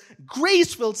 miraculous,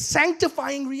 grace-filled,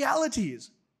 sanctifying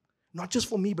realities. Not just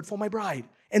for me, but for my bride,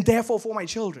 and therefore for my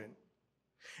children.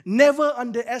 Never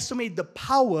underestimate the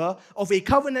power of a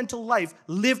covenantal life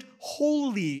lived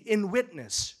wholly in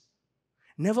witness.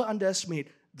 Never underestimate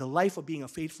the life of being a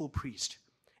faithful priest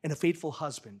and a faithful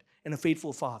husband and a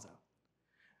faithful father.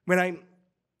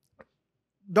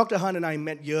 Dr. Han and I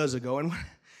met years ago,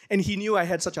 and he knew I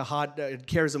had such a hard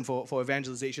charism for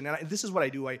evangelization. And this is what I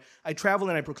do. I travel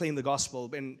and I proclaim the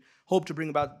gospel and hope to bring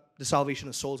about the salvation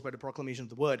of souls by the proclamation of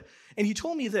the word. And he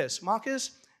told me this,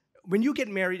 Marcus, when you get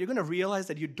married, you're going to realize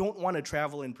that you don't want to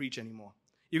travel and preach anymore.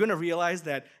 You're going to realize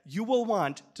that you will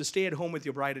want to stay at home with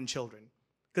your bride and children.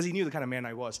 Because he knew the kind of man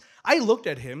I was. I looked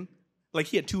at him like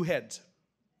he had two heads.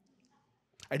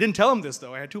 I didn't tell him this,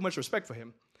 though. I had too much respect for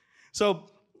him. So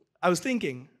I was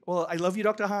thinking, well, I love you,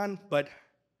 Dr. Han, but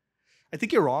I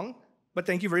think you're wrong, but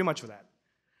thank you very much for that.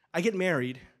 I get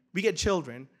married, we get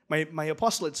children, my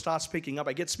apostolate starts picking up,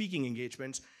 I get speaking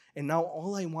engagements, and now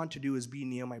all I want to do is be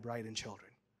near my bride and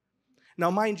children.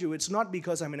 Now, mind you, it's not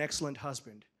because I'm an excellent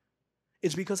husband.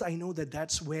 It's because I know that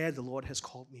that's where the Lord has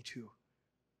called me to.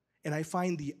 And I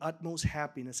find the utmost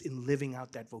happiness in living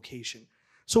out that vocation.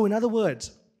 So in other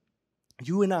words,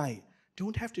 you and I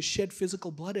don't have to shed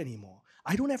physical blood anymore.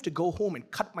 I don't have to go home and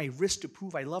cut my wrist to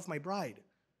prove I love my bride.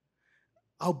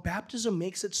 Our baptism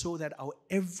makes it so that our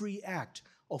every act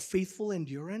of faithful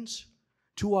endurance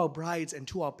to our brides and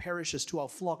to our parishes, to our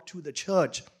flock, to the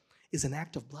church, is an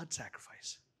act of blood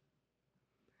sacrifice.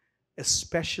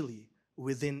 Especially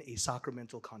within a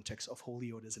sacramental context of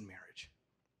holy orders in marriage.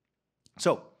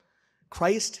 So,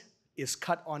 Christ is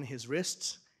cut on his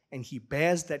wrists, and he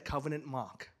bears that covenant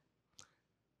mark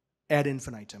ad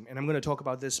infinitum. And I'm going to talk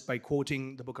about this by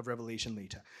quoting the book of Revelation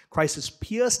later. Christ is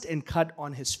pierced and cut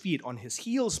on his feet, on his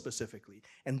heels specifically,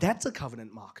 and that's a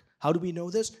covenant mark. How do we know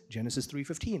this? Genesis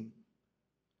 3:15.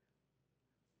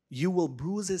 You will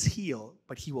bruise his heel,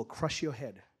 but he will crush your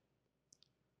head.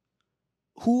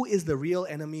 Who is the real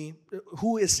enemy?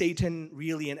 Who is Satan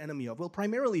really an enemy of? Well,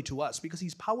 primarily to us, because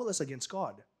he's powerless against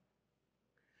God.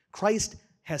 Christ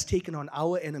has taken on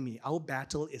our enemy. Our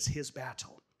battle is his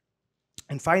battle.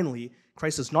 And finally,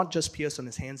 Christ is not just pierced on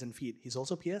his hands and feet. He's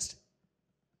also pierced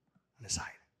on his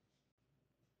side.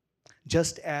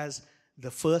 Just as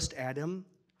the first Adam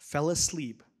fell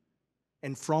asleep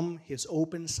and from his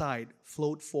open side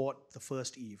flowed forth the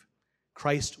first Eve.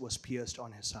 Christ was pierced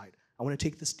on his side. I want to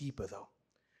take this deeper though.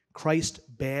 Christ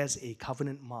bears a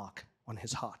covenant mark on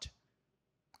his heart.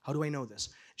 How do I know this?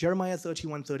 Jeremiah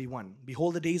 31:31.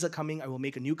 Behold, the days are coming, I will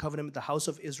make a new covenant with the house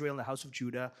of Israel and the house of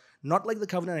Judah, not like the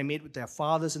covenant I made with their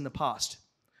fathers in the past.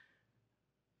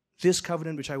 This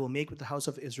covenant which I will make with the house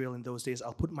of Israel in those days,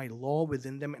 I'll put my law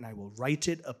within them and I will write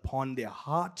it upon their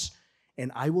hearts,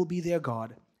 and I will be their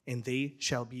God, and they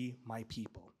shall be my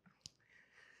people.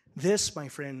 This, my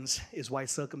friends, is why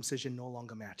circumcision no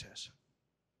longer matters.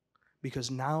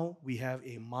 Because now we have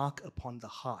a mark upon the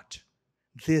heart.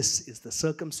 This is the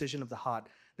circumcision of the heart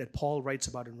that Paul writes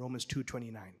about in Romans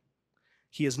 2:29.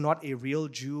 He is not a real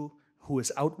Jew who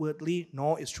is outwardly,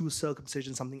 nor is true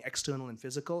circumcision something external and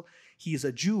physical. He is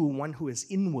a Jew, one who is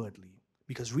inwardly,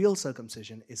 because real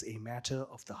circumcision is a matter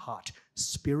of the heart,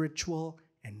 spiritual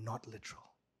and not literal.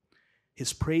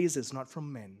 His praise is not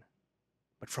from men,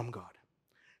 but from God.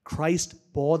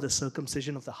 Christ bore the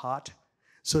circumcision of the heart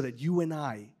so that you and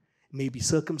I may be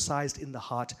circumcised in the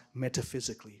heart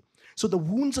metaphysically. So the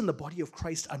wounds on the body of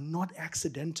Christ are not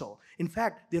accidental. In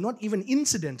fact, they're not even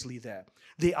incidentally there.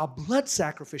 They are blood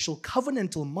sacrificial,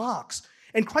 covenantal marks,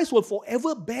 and Christ will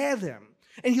forever bear them.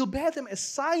 And he'll bear them as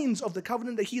signs of the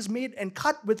covenant that he's made and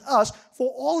cut with us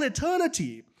for all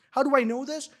eternity. How do I know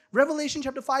this? Revelation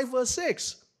chapter 5, verse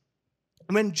 6.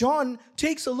 When John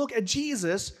takes a look at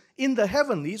Jesus in the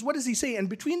heavenlies, what does he say? And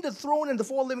between the throne and the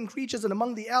four living creatures and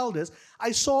among the elders,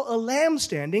 I saw a lamb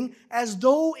standing as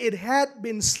though it had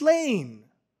been slain.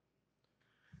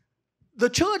 The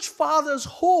church fathers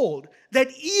hold that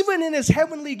even in his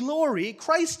heavenly glory,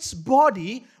 Christ's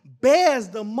body bears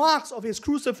the marks of his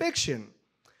crucifixion.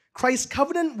 Christ's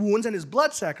covenant wounds and his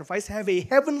blood sacrifice have a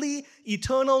heavenly,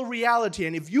 eternal reality.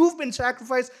 And if you've been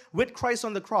sacrificed with Christ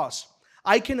on the cross,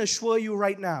 I can assure you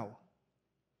right now,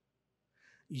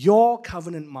 your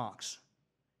covenant marks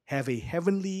have a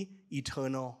heavenly,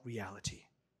 eternal reality.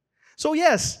 So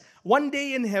yes, one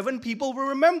day in heaven, people will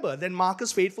remember that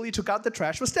Marcus faithfully took out the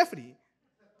trash for Stephanie.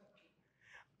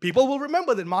 People will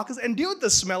remember that Marcus endured the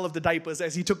smell of the diapers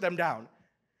as he took them down.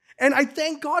 And I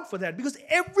thank God for that, because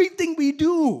everything we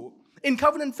do in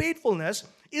covenant faithfulness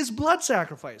is blood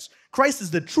sacrifice. Christ is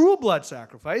the true blood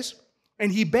sacrifice,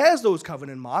 and he bears those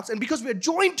covenant marks. And because we're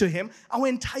joined to him, our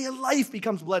entire life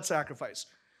becomes blood sacrifice.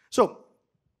 So,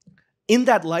 in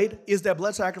that light, is there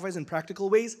blood sacrifice in practical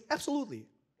ways? Absolutely.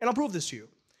 And I'll prove this to you.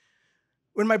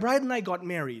 When my bride and I got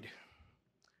married,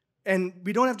 and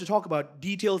we don't have to talk about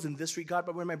details in this regard,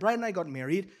 but when my bride and I got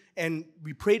married, and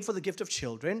we prayed for the gift of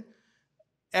children,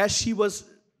 as she was,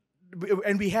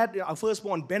 and we had our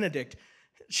firstborn, Benedict,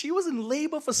 she was in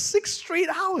labor for 6 straight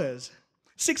hours.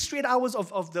 6 straight hours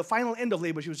of the final end of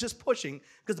labor. She was just pushing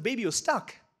because the baby was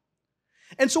stuck.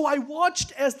 And so I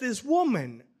watched as this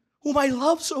woman, whom I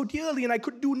love so dearly and I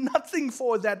could do nothing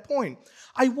for at that point,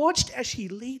 I watched as she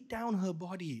laid down her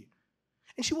body.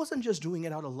 And she wasn't just doing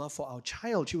it out of love for our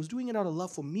child. She was doing it out of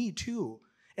love for me too,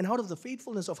 and out of the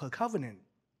faithfulness of her covenant.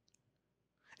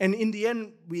 And in the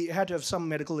end, we had to have some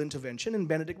medical intervention, and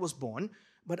Benedict was born.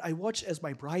 But I watched as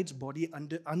my bride's body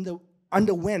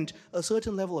underwent a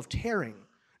certain level of tearing.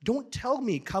 Don't tell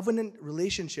me covenant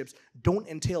relationships don't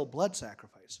entail blood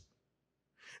sacrifice.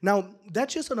 Now,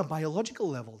 that's just on a biological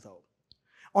level, though.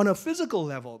 On a physical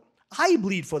level, I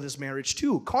bleed for this marriage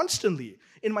too, constantly,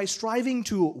 in my striving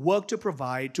to work to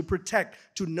provide, to protect,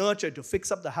 to nurture, to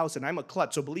fix up the house. And I'm a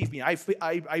klutz, so believe me,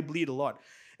 I bleed a lot.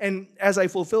 And as I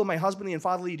fulfill my husbandly and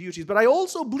fatherly duties, but I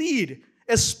also bleed,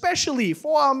 especially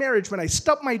for our marriage, when I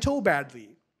stub my toe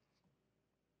badly.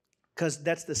 Because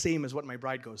that's the same as what my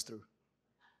bride goes through.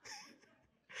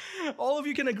 All of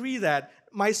you can agree that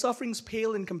my sufferings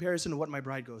pale in comparison to what my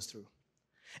bride goes through.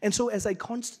 And so as I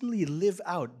constantly live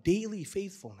out daily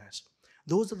faithfulness,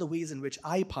 those are the ways in which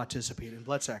I participate in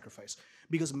blood sacrifice.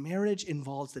 Because marriage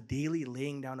involves the daily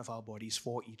laying down of our bodies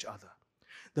for each other.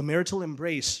 The marital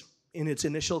embrace, in its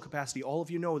initial capacity, all of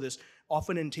you know this,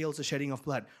 often entails the shedding of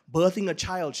blood. Birthing a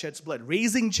child sheds blood.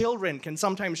 Raising children can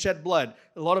sometimes shed blood.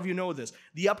 A lot of you know this.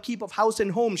 The upkeep of house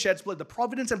and home sheds blood. The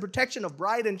providence and protection of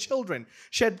bride and children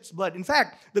sheds blood. In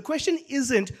fact, the question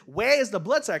isn't where is the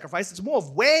blood sacrifice, it's more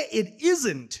of where it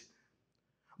isn't.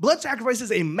 Blood sacrifice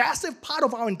is a massive part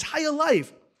of our entire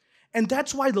life. And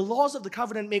that's why the laws of the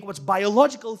covenant make what's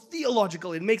biological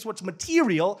theological. It makes what's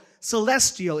material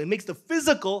celestial. It makes the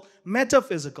physical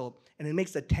metaphysical. And it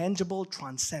makes the tangible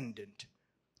transcendent.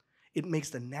 It makes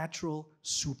the natural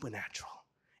supernatural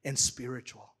and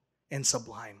spiritual and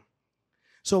sublime.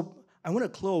 So I want to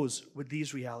close with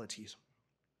these realities.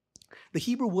 The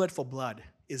Hebrew word for blood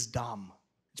is dam.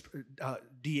 It's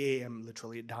D-A-M,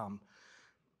 literally, dam.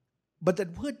 But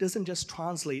that word doesn't just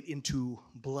translate into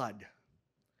blood.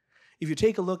 If you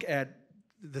take a look at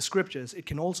the scriptures, it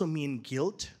can also mean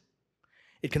guilt.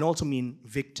 It can also mean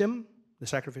victim, the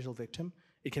sacrificial victim.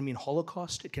 It can mean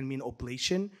Holocaust. It can mean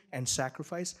oblation and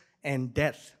sacrifice and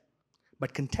death.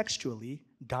 But contextually,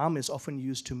 dam is often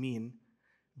used to mean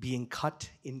being cut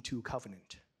into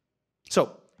covenant.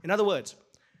 So, in other words,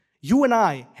 you and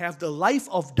I have the life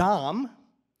of dam,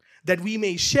 that we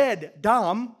may shed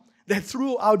dam, that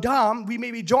through our dam we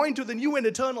may be joined to the new and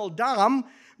eternal dam,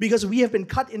 because we have been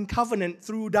cut in covenant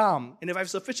through dam. And if I've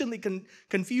sufficiently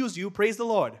confused you, praise the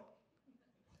Lord.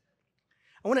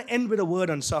 I want to end with a word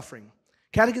on suffering.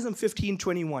 Catechism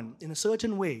 15:21. In a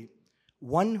certain way,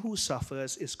 one who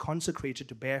suffers is consecrated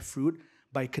to bear fruit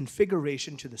by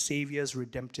configuration to the Savior's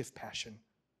redemptive passion.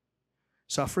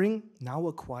 Suffering now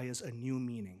acquires a new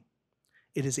meaning.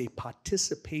 It is a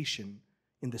participation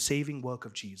in the saving work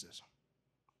of Jesus.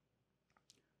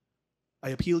 I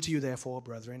appeal to you, therefore,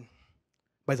 brethren,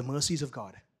 by the mercies of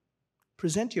God,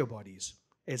 present your bodies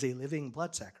as a living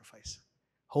blood sacrifice,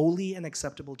 holy and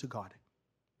acceptable to God,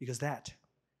 because that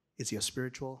is your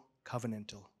spiritual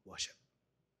covenantal worship.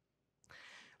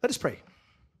 Let us pray.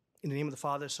 In the name of the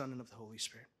Father, Son, and of the Holy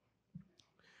Spirit.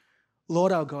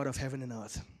 Lord, our God of heaven and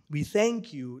earth, we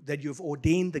thank you that you have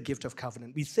ordained the gift of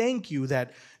covenant. We thank you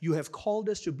that you have called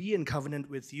us to be in covenant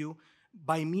with you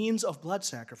by means of blood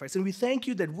sacrifice. And we thank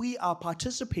you that we are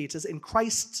participators in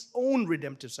Christ's own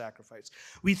redemptive sacrifice.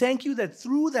 We thank you that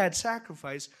through that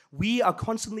sacrifice, we are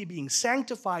constantly being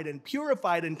sanctified and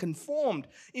purified and conformed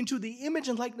into the image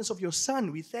and likeness of your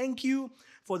Son. We thank you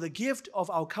for the gift of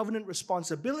our covenant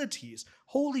responsibilities,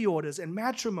 holy orders and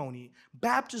matrimony,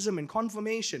 baptism and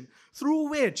confirmation, through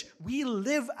which we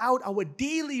live out our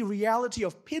daily reality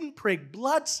of pinprick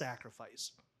blood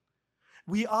sacrifice.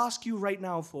 We ask you right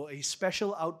now for a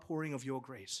special outpouring of your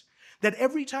grace, that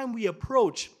every time we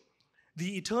approach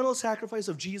the eternal sacrifice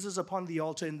of Jesus upon the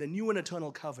altar in the new and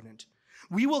eternal covenant,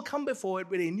 we will come before it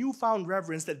with a newfound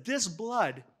reverence that this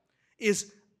blood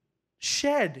is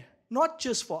shed not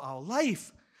just for our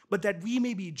life, but that we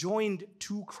may be joined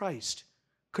to Christ,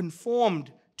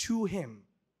 conformed to him,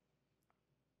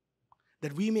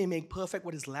 that we may make perfect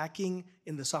what is lacking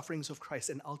in the sufferings of Christ,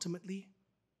 and ultimately,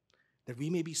 that we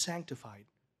may be sanctified,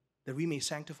 that we may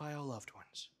sanctify our loved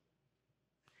ones,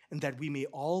 and that we may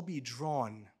all be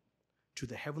drawn to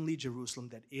the heavenly Jerusalem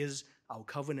that is our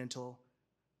covenantal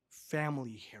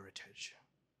family heritage.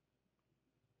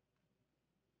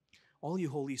 All you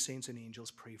holy saints and angels,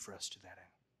 pray for us to that end.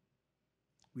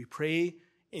 We pray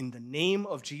in the name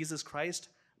of Jesus Christ,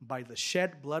 by the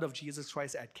shed blood of Jesus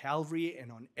Christ at Calvary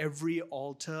and on every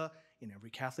altar in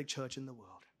every Catholic church in the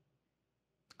world.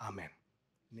 Amen.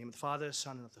 In the name of the Father,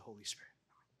 Son, and of the Holy Spirit.